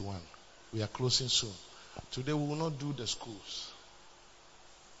 8:31. We are closing soon. Today we will not do the schools.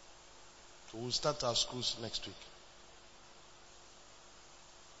 So we'll start our schools next week.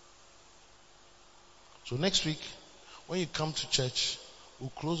 So next week, when you come to church,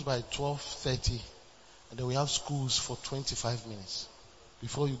 we'll close by 12:30. And then we have schools for 25 minutes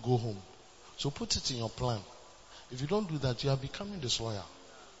before you go home. So put it in your plan. If you don't do that, you are becoming disloyal.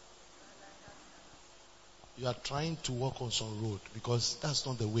 You are trying to walk on some road because that's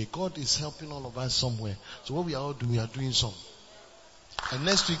not the way. God is helping all of us somewhere. So what we are all doing, we are doing some. And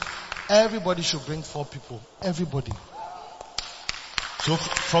next week, everybody should bring 4 people. Everybody. So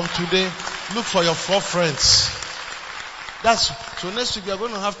from today, look for your 4 friends. So next week we are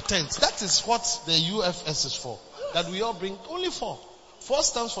going to have tents. That is what the UFS is for. That we all bring only 4. 4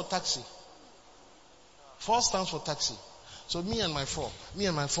 stands for taxi. 4 stands for taxi. So me and my 4, me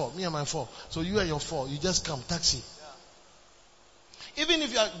and my 4, me and my 4. So you and your 4, you just come, taxi. Even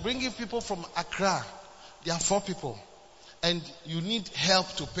if you are bringing people from Accra, there are 4 people. And you need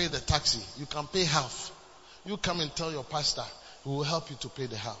help to pay the taxi. You can pay half. You come and tell your pastor, who will help you to pay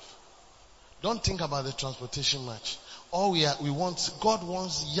the half. Don't think about the transportation much. All God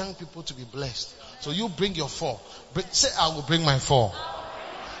wants young people to be blessed. So you bring your 4. Say, I will bring my 4.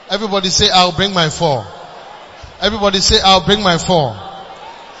 Everybody say, I'll bring my 4. Everybody say, I'll bring my 4.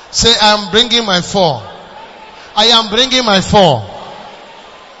 Say, I'm bringing my 4. I am bringing my 4.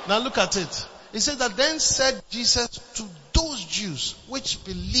 Now look at it. He said that then said Jesus to those Jews which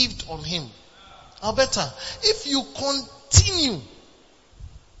believed on him, Alberta, if you continue,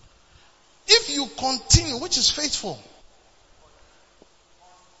 which is faithful,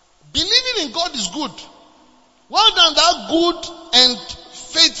 believing in God is good. Well done, thou good and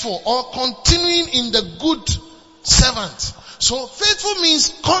faithful, or continuing in the good servant. So faithful means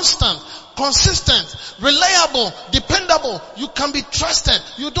constant, consistent, reliable, dependable. You can be trusted.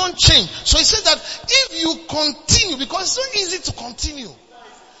 You don't change. So he said that if you continue, because it's so easy to continue.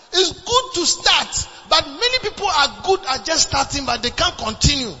 It's good to start, but many people are good at just starting, but they can't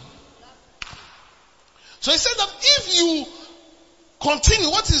continue. So he said that if you continue,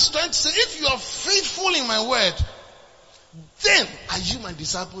 what he's trying to say, if you are faithful in my word, then are you my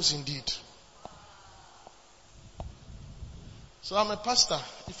disciples indeed. So I'm a pastor.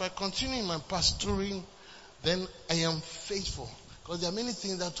 If I continue in my pastoring, then I am faithful. Because there are many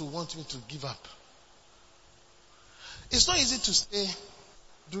things that will want me to give up. It's not easy to stay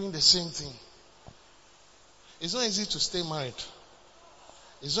doing the same thing. It's not easy to stay married.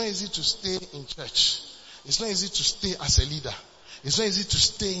 It's not easy to stay in church. It's not easy to stay as a leader. It's not easy to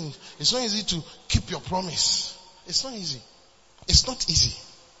stay in. It's not easy to keep your promise. It's not easy. It's not easy.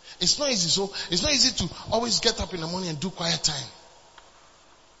 It's not easy. So it's not easy to always get up in the morning and do quiet time.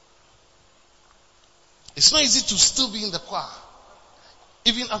 It's not easy to still be in the choir.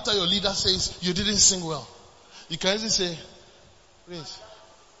 Even after your leader says you didn't sing well. You can easily say, Prince,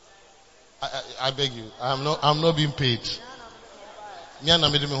 I beg you, I'm not being paid.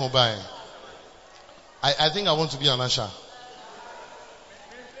 I think I want to be an usher.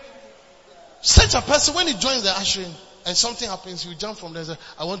 Such a person, when he joins the ushering and something happens, you jump from there and say,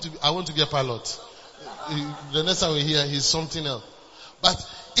 I want to be a pilot. The next time we hear, he's something else. But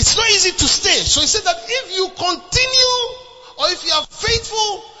it's not easy to stay. So he said that if you continue, or if you are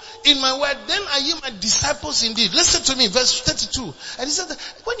faithful in my word, then are you my disciples indeed. Listen to me, verse 32. And he said that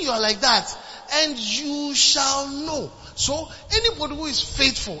when you are like that, and you shall know. So anybody who is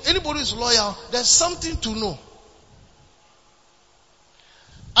faithful, anybody who is loyal, there's something to know.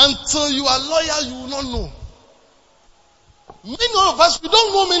 Until you are loyal, you will not know. Many of us, we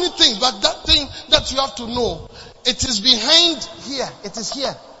don't know many things, but that thing that you have to know, it is behind here. It is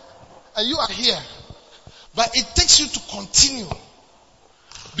here. And you are here. But it takes you to continue.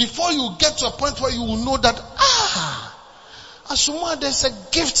 Before you get to a point where you will know that, Asuma, there's a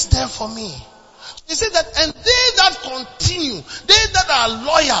gift there for me. He said that, and they that continue, they that are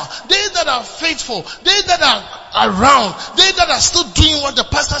loyal, they that are faithful, they that are around, they that are still doing what the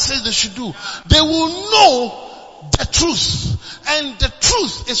pastor says they should do, they will know the truth. And the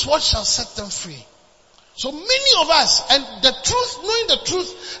truth is what shall set them free. So many of us, and the truth, knowing the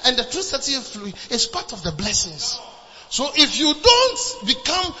truth, and the truth setting you free is part of the blessings. So if you don't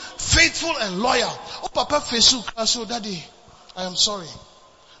become faithful and loyal, oh Papa Fesu, so Daddy, I am sorry.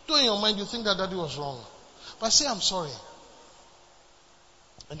 Though in your mind you think that Daddy was wrong, but say I'm sorry.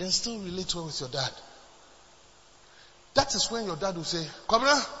 And then still relate well with your dad. That is when your dad will say,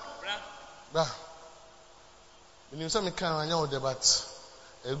 Kwabra, bra. When you say me can't run out there, but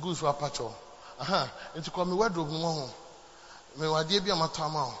a good for a patrol. And to call me wardrobe no more. Me wadi bi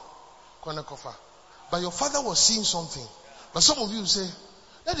amatama kona kofa. But your father was seeing something. But some of you say,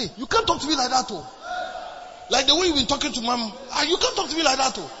 Daddy, you can't talk to me like that too. Like the way you've been talking to mom. You can't talk to me like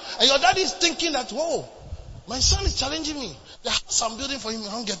that too. And your daddy is thinking that, whoa, my son is challenging me. The house I'm building for him,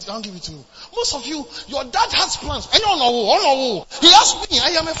 I don't give it to him. Most of you, your dad has plans. I don't know. He asked me, I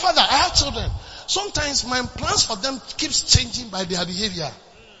am a father, I have children. Sometimes my plans for them keeps changing by their behavior.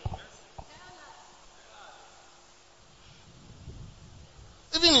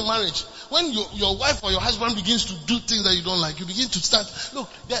 Even in marriage, when your wife or your husband begins to do things that you don't like, you begin to start. Look,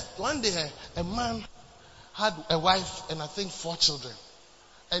 one day a man had a wife and I think 4 children.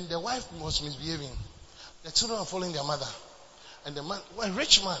 And the wife was misbehaving. The children are following their mother. And the man, a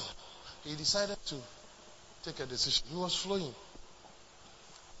rich man, he decided to take a decision. He was flowing.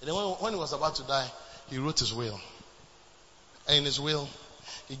 And then when he was about to die, he wrote his will. And in his will,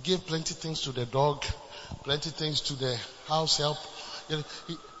 he gave plenty things to the dog, plenty things to the house help.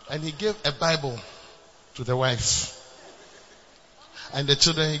 And he gave a Bible to the wife. And the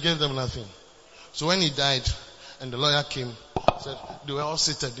children, he gave them nothing. So when he died, and the lawyer came, said, they were all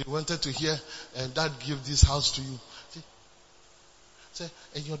seated. They wanted to hear, and dad gave this house to you. Say,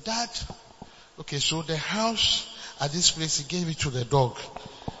 and your dad, okay, so the house at this place, he gave it to the dog.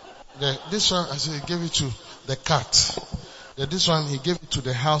 This one, I said, he gave it to the cat. This one, he gave it to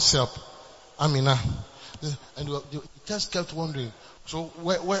the house help, Amina. And he just kept wondering, so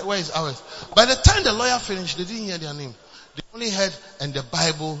where is ours? By the time the lawyer finished, they didn't hear their name. The only head and the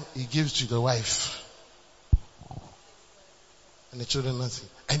Bible he gives to the wife. And the children nothing.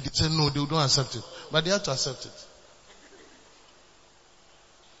 And they say no, they don't accept it. But they have to accept it.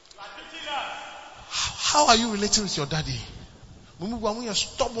 How are you relating with your daddy? When you're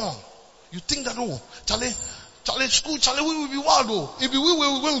stubborn, you think that, oh, Charlie, school, Charlie, we will be wild, oh. If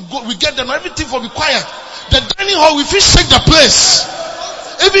when we get them, everything will be quiet. The dining hall, we feel shake the place.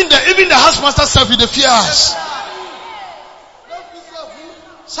 Even the housemaster self with the fears.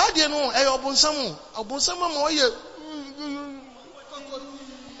 Sadie no,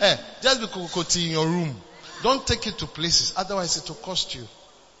 just be kokoti in your room. Don't take it to places, otherwise it will cost you.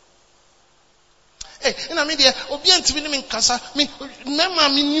 Hey, in a media, obianti mi ni kasa, me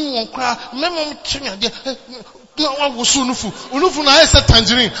ni won kra, mema me twenya de, na wo so unufu na ese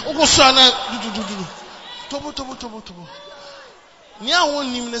tangerine, wo so na tobo. Ni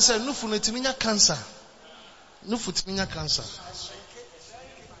awon nim ne say nufu na timinya cancer. Nufu timinya cancer.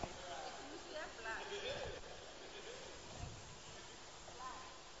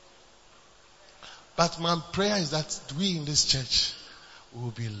 But my prayer is that we in this church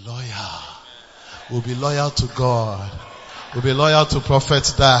will be loyal. We'll be loyal to God. We'll be loyal to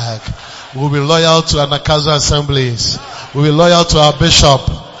Prophet Dag. We'll be loyal to Anakazo assemblies. We'll be loyal to our bishop.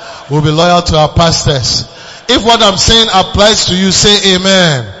 We'll be loyal to our pastors. If what I'm saying applies to you, say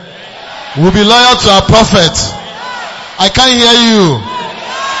amen. We'll be loyal to our prophet. I can't hear you.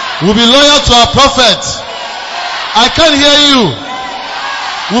 We'll be loyal to our prophet. I can't hear you.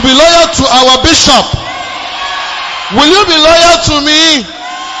 We'll be loyal to our bishop. Will you be loyal to me?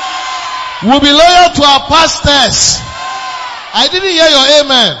 We'll be loyal to our pastors. I didn't hear your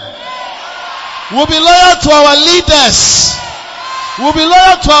amen. We'll be loyal to our leaders. We'll be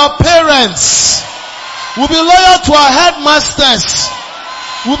loyal to our parents. We'll be loyal to our headmasters.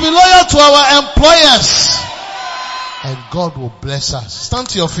 We'll be loyal to our employers. And God will bless us. Stand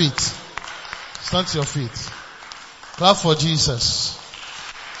to your feet. Stand to your feet. Clap for Jesus.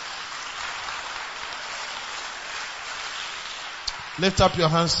 Lift up your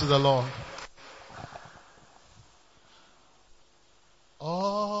hands to the Lord.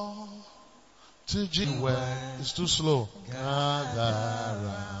 Oh, to Jesus. It's too slow. Gather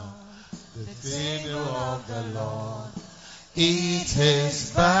round the table of the Lord. Eat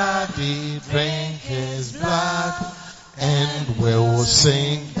his body, drink his blood, and we'll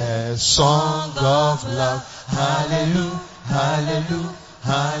sing a song of love. Hallelujah, hallelujah,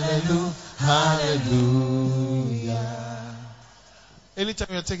 hallelujah, hallelujah. Anytime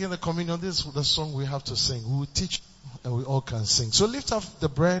you're taking the communion, this is the song we have to sing. We will teach and we all can sing. So lift up the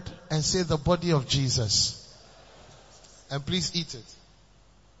bread and say the body of Jesus. And please eat it.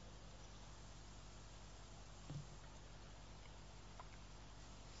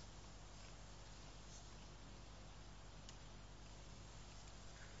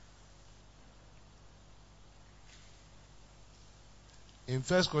 In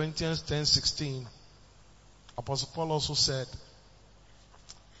 1 Corinthians 10:16, Apostle Paul also said,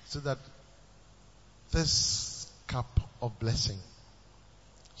 so that this cup of blessing.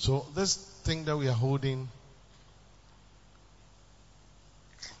 So this thing that we are holding,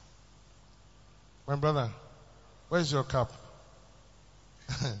 my brother, where's your cup?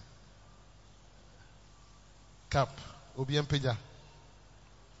 Cup. Obian Peja.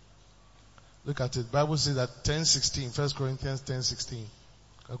 Look at it. Bible says that 10:16, 1 Corinthians 10:16.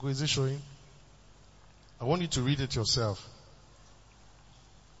 Is it showing? I want you to read it yourself.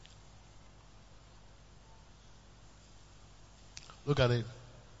 Look at it.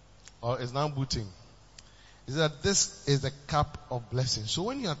 Or it's now booting. Is that this is the cup of blessing. So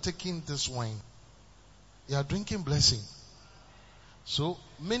when you are taking this wine, you are drinking blessing. So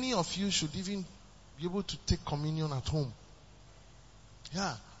many of you should even be able to take communion at home.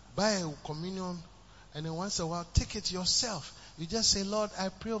 Yeah. Buy a communion and then once in a while take it yourself. You just say, Lord, I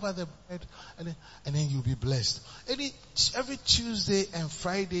pray over the bread, and then you'll be blessed. Every Tuesday and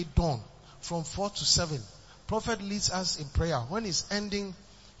Friday dawn from 4 to 7, Prophet leads us in prayer. When he's ending,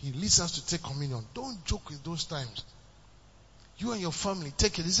 he leads us to take communion. Don't joke with those times. You and your family,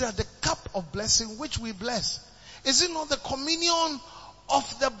 take it. Is it the cup of blessing which we bless? Is it not the communion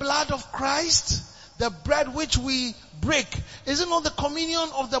of the blood of Christ? The bread which we break. Is it not the communion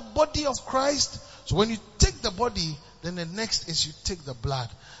of the body of Christ? So when you take the body, then the next is you take the blood.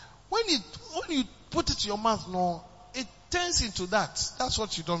 When you put it to your mouth, no, it turns into that. That's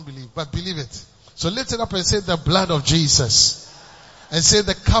what you don't believe, but believe it. So lift it up and say the blood of Jesus. And say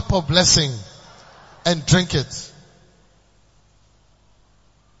the cup of blessing. And drink it.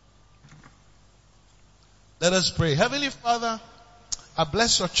 Let us pray. Heavenly Father, I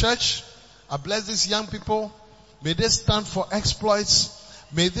bless your church. I bless these young people. May they stand for exploits.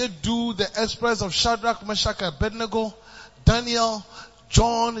 May they do the exploits of Shadrach, Meshach, and Abednego, Daniel,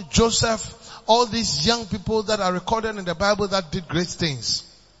 John, Joseph, all these young people that are recorded in the Bible that did great things.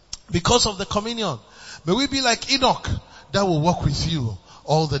 Because of the communion, may we be like Enoch that will walk with you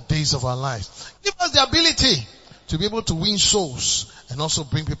all the days of our lives. Give us the ability to be able to win souls and also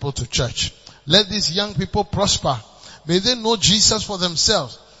bring people to church. Let these young people prosper. May they know Jesus for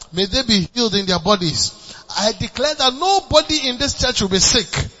themselves. May they be healed in their bodies. I declare that nobody in this church will be sick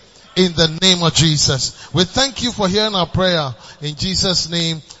in the name of Jesus. We thank you for hearing our prayer in Jesus'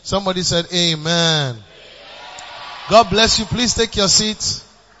 name. Somebody said amen. God bless you. Please take your seats.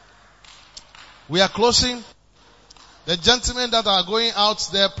 We are closing. The gentlemen that are going out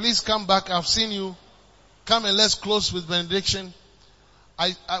there, please come back. I've seen you. Come and let's close with benediction.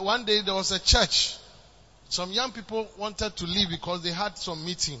 One day there was a church. Some young people wanted to leave because they had some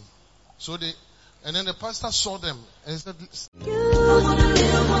meeting. And then the pastor saw them and he said, I wanna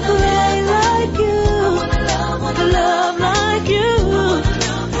live, pray like you. I wanna love like you.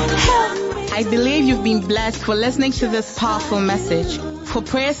 Help me. I believe you've been blessed for listening to this powerful message. For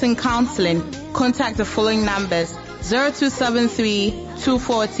prayers and counseling, contact the following numbers: 0273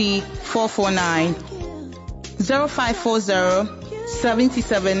 240 449, 0540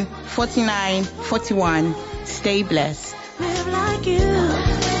 77 49 41. Stay blessed. Live like you.